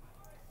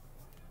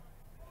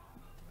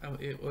 Are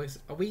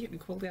we getting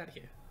called out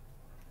here?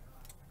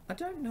 I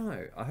don't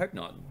know. I hope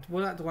not.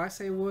 Do I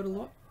say a word a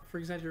lot for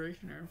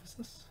exaggeration or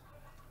emphasis?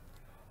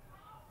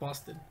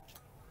 Busted.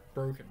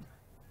 Broken.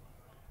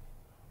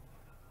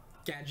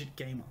 Gadget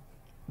gamer.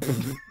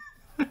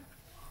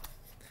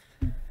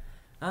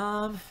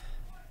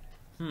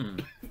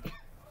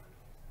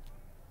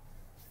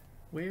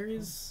 Where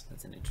is...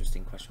 That's an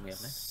interesting question we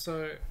have next.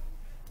 So,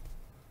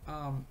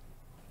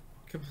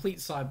 complete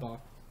sidebar.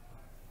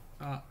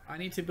 I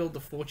need to build the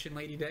Fortune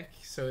Lady deck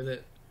so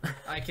that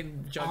I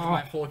can judge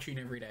my fortune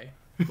every day.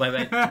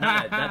 Wait.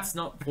 No, that's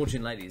not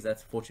Fortune Ladies.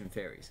 That's Fortune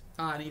Fairies.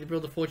 I need to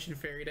build a Fortune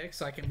Fairy deck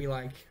so I can be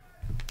like,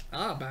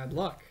 bad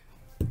luck.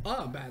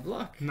 Bad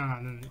luck.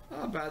 No.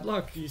 Bad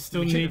luck. You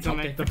still need to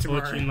make the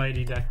Fortune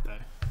Lady deck, though.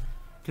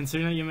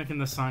 Considering that you're making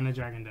the Signer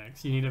Dragon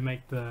decks, you need to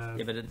make the...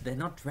 Yeah, but they're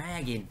not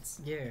dragons.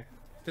 Yeah.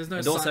 There's no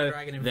And Signer also,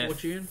 Dragon in they're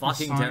Fortune.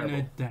 fucking Signer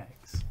terrible.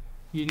 decks.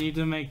 You need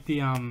to make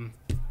the,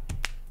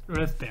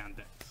 Earthbound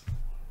decks.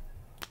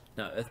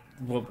 No,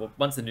 well,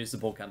 once the new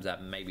support comes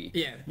out, maybe.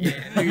 Yeah. New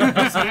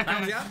comes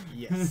out?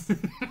 Yes.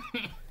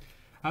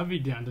 I'd be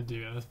down to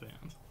do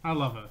Earthbound. I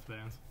love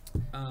Earthbound.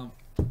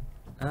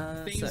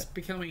 Things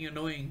becoming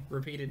annoying,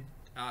 repeated.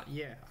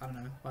 Yeah, I don't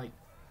know. Like,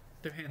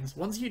 depends.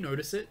 Once you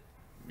notice it,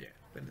 yeah,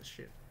 then it's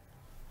shit.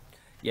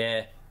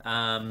 Yeah.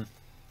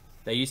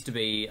 There used to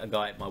be a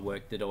guy at my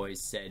work that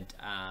always said,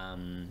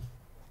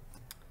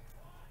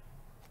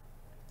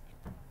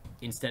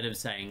 instead of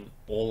saying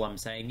all I'm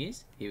saying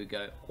is, he would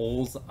go,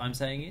 all I'm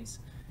saying is.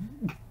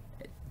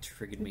 It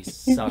triggered me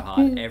so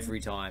hard every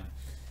time.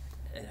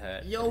 It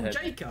hurt. Yo, it hurt.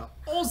 Jacob,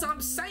 all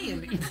I'm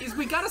saying is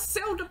we gotta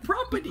sell the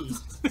property.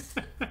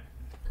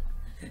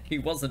 He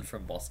wasn't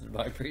from Boston,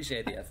 but I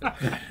appreciate the effort.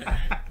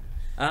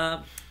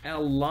 Our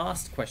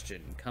last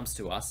question comes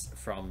to us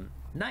from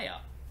Naya.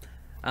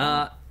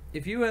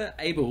 If you were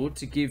able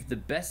to give the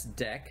best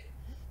deck,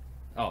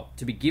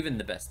 to be given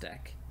the best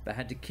deck, but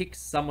had to kick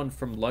someone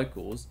from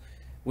locals,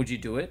 would you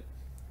do it?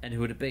 And who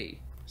would it be?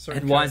 Sorry,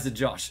 and why is it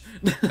Josh?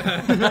 You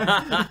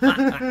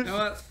know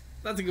what?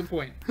 That's a good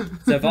point.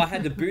 So if I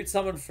had to boot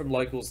someone from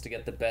locals to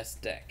get the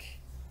best deck,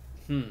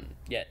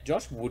 yeah,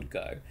 Josh would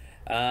go.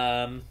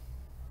 I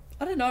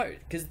don't know,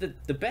 because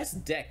the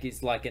best deck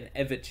is like an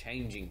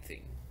ever-changing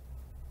thing.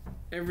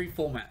 Every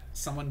format,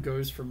 someone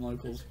goes from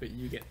locals, but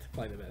you get to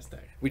play the best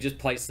deck. We just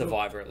play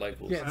Survivor at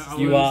locals. Yeah,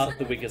 You are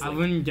the biggest I league.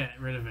 wouldn't get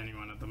rid of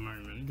anyone at the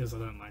moment because I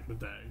don't like the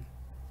deck.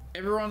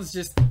 Everyone's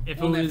just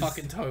on their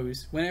fucking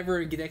toes. Whenever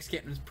a deck's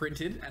getting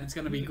printed and it's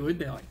going to be good,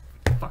 they're like,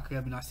 fuck, I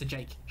gotta be nice to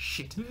Jake.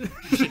 Shit.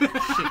 Shit.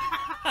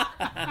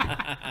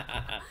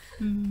 I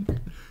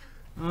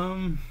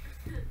don't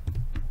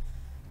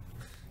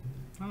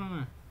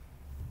know.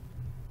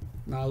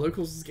 Nah,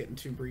 locals is getting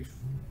too brief.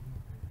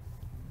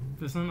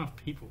 There's not enough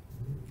people.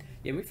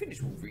 Yeah, we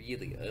finished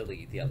really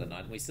early the other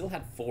night, and we still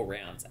had 4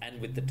 rounds,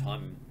 and with the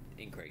time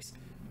increase.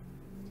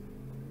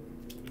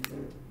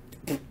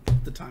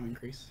 The time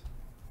increase.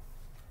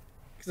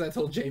 Because I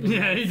told Jamie.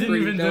 Yeah, he didn't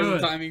even do it.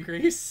 Time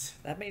increase.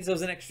 That means there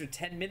was an extra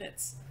 10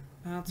 minutes.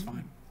 That's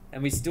fine.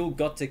 And we still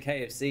got to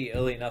KFC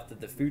early enough that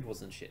the food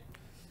wasn't shit.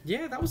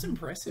 Yeah, that was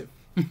impressive.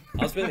 I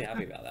was really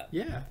happy about that.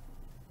 Yeah.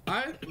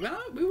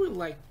 We were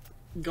like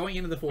going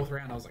into the 4th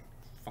round, I was like,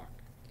 fuck.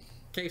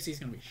 KFC's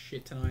gonna be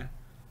shit tonight.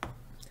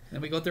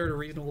 And we got there at a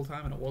reasonable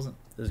time and it wasn't.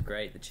 It was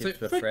great. The chips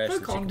So, were fresh. For The chicken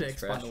was context,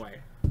 fresh. by the way,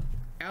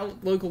 our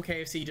local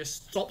KFC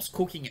just stops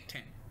cooking at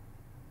 10.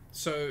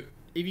 So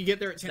if you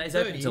get there at 10:30, Stays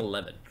open until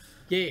 11.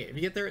 yeah, if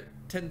you get there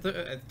at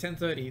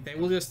 10:30, they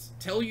will just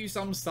tell you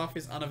some stuff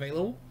is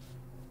unavailable,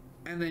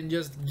 and then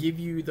just give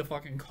you the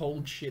fucking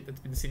cold shit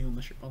that's been sitting on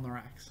the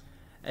racks.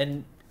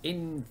 And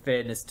in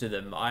fairness to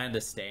them, I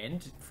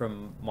understand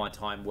from my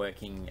time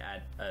working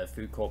at a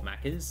food court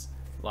Macca's,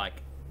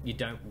 like, you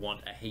don't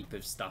want a heap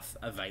of stuff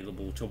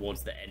available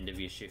towards the end of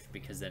your shift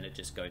because then it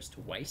just goes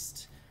to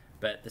waste.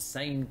 But at the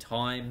same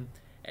time,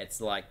 it's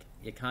like,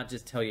 you can't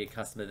just tell your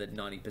customer that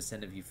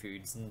 90% of your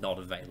food's not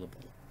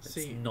available. It's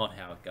not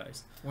how it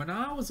goes. When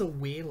I was a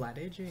wee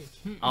laddie, Jake.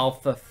 Oh,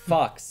 for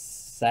fuck's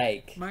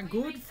sake. My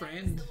good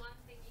friend. The one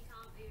thing you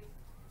can't be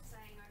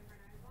saying over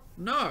and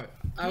over. No,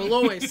 I will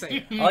always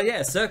say it. Oh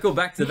yeah, circle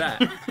back to that.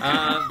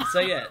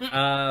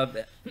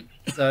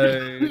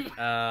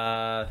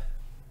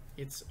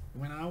 It's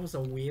when I was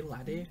a wee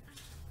laddie.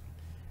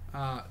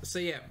 So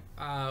yeah,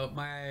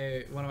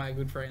 one of my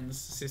good friends'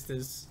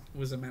 sisters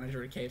was a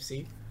manager at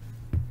KFC.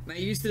 They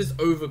used to just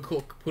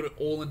overcook, put it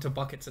all into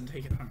buckets, and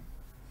take it home.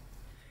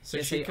 So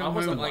Yeah, she'd see, I come home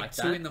wasn't at like like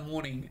 2 that. in the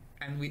morning,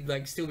 and we'd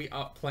like still be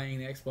up playing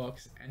the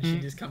Xbox, and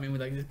she'd just come in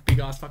with like this big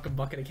ass fucking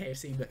bucket of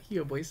KFC and be like,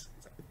 "Here, boys."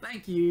 It's like,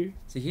 "Thank you."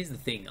 So here's the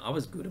thing: I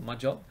was good at my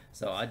job,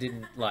 so I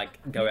didn't like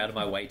go out of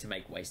my way to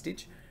make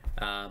wastage.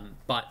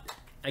 But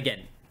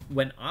again,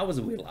 when I was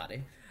a wee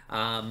laddie,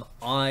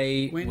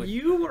 When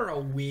you were a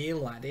wee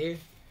laddie,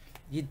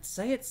 you'd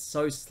say it's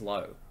so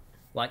slow,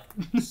 like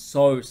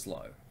so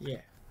slow.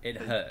 yeah, It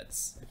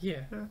hurts.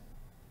 yeah.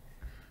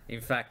 In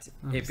fact,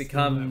 I'm it still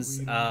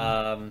becomes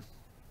that wee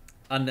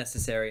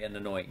unnecessary and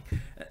annoying.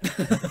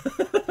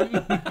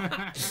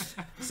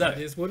 So It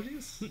is what it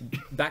is.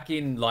 back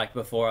in like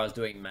before I was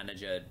doing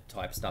manager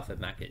type stuff at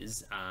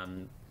Macca's,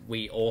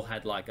 we all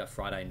had like a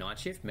Friday night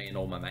shift, me and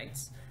all my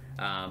mates.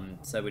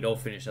 So we'd all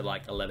finish at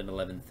like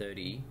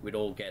 11:30. We'd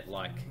all get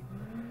like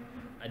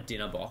a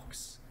dinner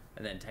box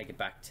and then take it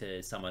back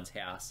to someone's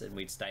house, and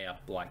we'd stay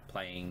up like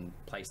playing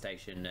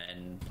PlayStation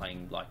and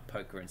playing like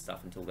poker and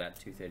stuff until about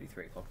 2:30,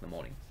 3 o'clock in the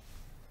morning.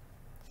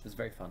 It was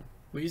very fun.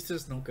 We used to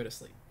just not go to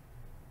sleep.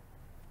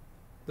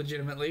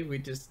 Legitimately, we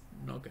just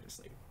not go to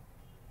sleep.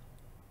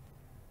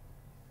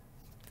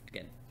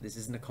 Again, this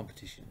isn't a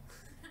competition.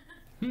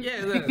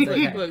 Yeah,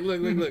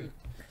 look.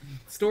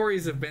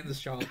 Stories of Ben's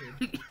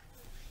childhood.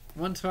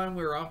 One time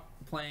we were up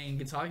playing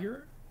Guitar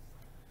Hero,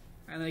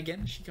 and then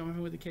again she came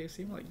over with the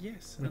KFC. I'm like,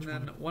 yes. Which and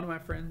then one of my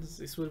friends,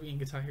 this would have been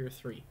Guitar Hero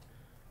 3.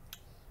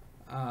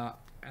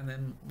 And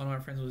then one of my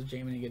friends was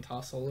jamming a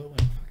guitar solo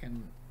and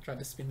fucking tried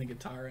to spin the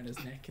guitar in his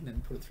neck and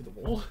then put it through the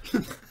wall.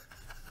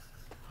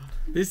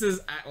 This is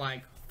at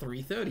like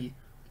 3:30.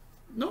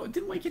 No, it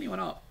didn't wake anyone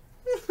up.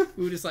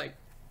 We were just like,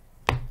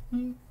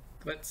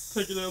 let's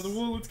Take it out of the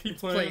wall. Let's keep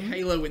play playing.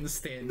 Halo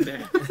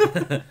instead.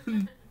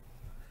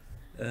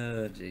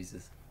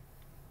 Jesus.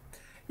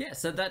 Yeah,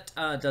 so that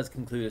does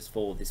conclude us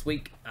for this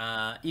week.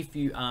 If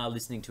you are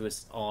listening to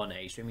us on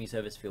a streaming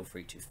service, feel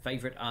free to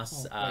favourite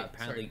us. Oh, wait,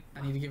 Apparently,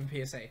 sorry. I need to give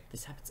a PSA.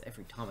 this happens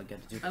every time I go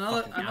to do the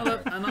Another fucking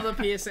outro.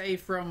 another PSA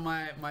from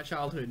my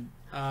childhood.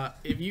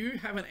 If you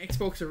have an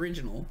Xbox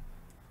original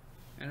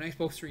and an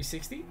Xbox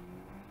 360,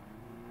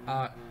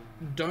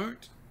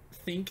 don't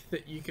think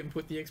that you can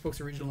put the Xbox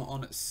original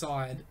on its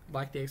side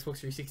like the Xbox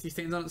 360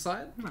 stands on its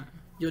side. No.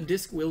 Your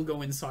disc will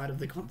go inside of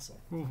the console.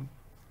 Ooh.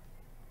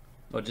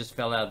 Or just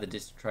fell out of the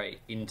disc tray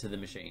into the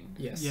machine.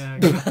 Yes, Yeah.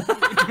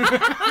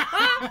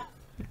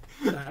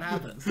 that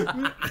happens.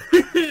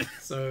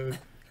 So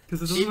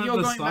Because if you're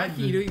going back and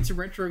you're doing some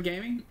retro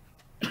gaming,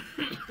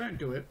 don't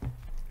do it.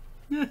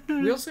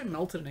 We also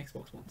melted an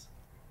Xbox once.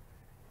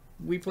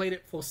 We played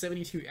it for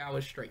 72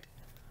 hours straight.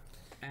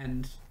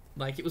 And,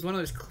 like, it was one of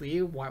those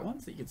clear white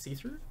ones that you could see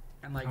through.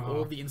 And, like,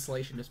 all of the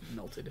insulation just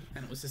melted.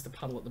 And it was just a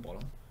puddle at the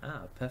bottom.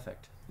 Ah,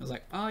 perfect. I was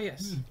like, oh,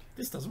 yes,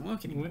 this doesn't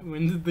work anymore.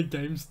 When did the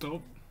game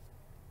stop?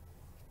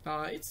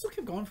 It still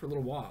kept going for a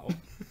little while.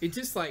 It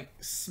just, like,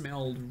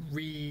 smelled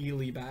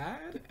really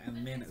bad.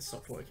 And then it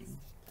stopped working.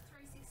 The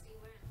 360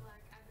 weren't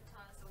like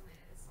advertised on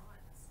their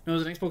sites. No, it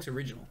was an Xbox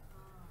original.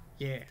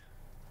 Yeah.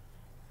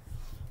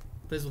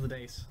 Those were the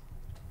days.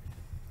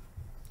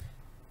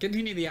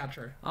 Continue the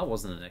outro. I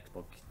wasn't an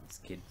Xbox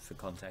kid, for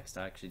context.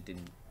 I actually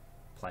didn't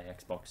play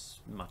Xbox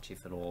much,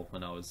 if at all,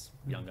 when I was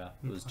younger.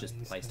 It was just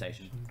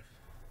PlayStation.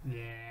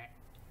 Yeah.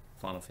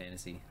 Final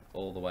Fantasy,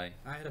 all the way.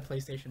 I had a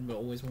PlayStation, but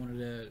always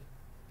wanted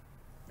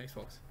a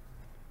Xbox.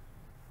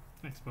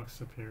 Xbox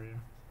superior.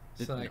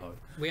 So like, No.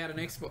 we had an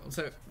Xbox.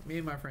 So me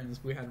and my friends,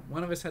 we had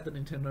one of us had the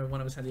Nintendo, one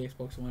of us had the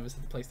Xbox, and one of us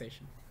had the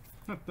PlayStation.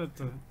 That's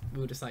a,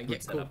 We were just like, Good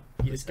yeah, cool. setup.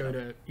 You Good just go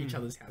setup. to each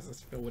other's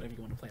houses for whatever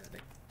you want to play that day.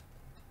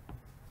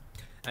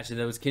 Actually,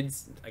 there was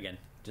kids, again,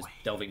 just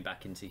delving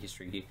back into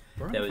history here.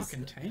 We're on There a was-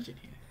 fucking tangent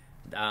here.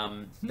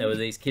 There were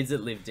these kids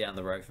that lived down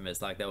the road from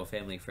us, like they were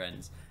family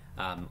friends.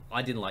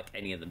 I didn't like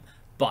any of them,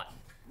 but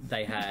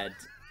they had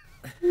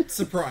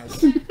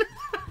Surprise!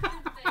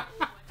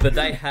 but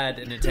they had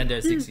a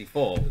Nintendo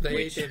 64, They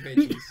which ate their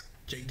veggies.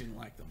 Jake didn't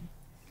like them.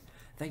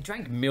 they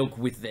drank milk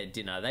with their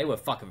dinner. They were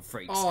fucking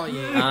freaks. Oh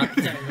yeah,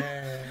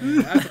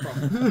 yeah, that's a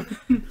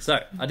problem. So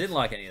I didn't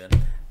like any of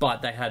them,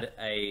 but they had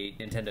a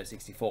Nintendo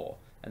 64,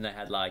 and they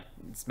had like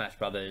Smash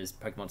Brothers,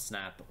 Pokemon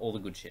Snap, all the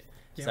good shit.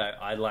 Yeah. So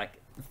I like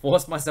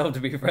forced myself to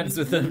be friends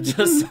with them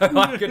just so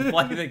I could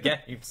play the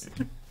games.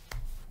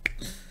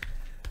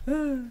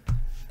 And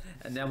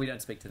now we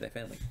don't speak to their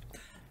family.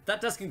 That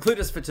does conclude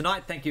us for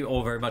tonight. Thank you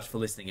all very much for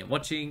listening and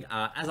watching.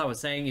 As I was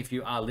saying, if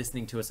you are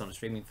listening to us on a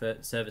streaming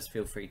service,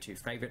 feel free to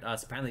favourite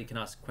us. Apparently you can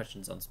ask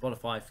questions on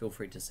Spotify. Feel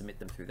free to submit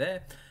them through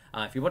there.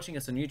 If you're watching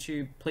us on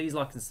YouTube, please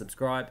like and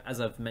subscribe. As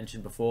I've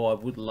mentioned before, I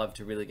would love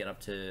to really get up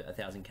to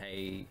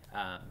 1,000k.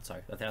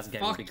 1,000k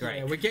would be Fuck great.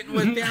 yeah, we're getting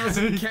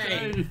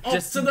 1,000k. Off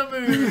Just- to the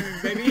moon,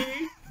 baby.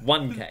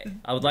 1k.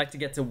 I would like to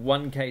get to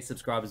 1k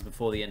subscribers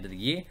before the end of the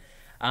year.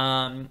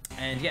 And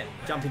yeah,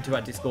 jump into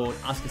our Discord,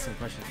 ask us some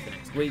questions for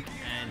next week,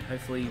 and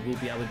hopefully we'll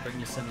be able to bring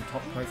you some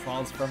top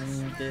profiles from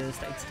the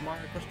States tomorrow.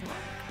 Question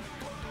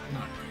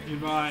mark.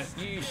 Goodbye.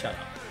 You shut up.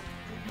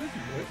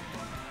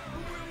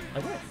 I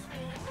will.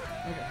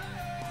 Okay.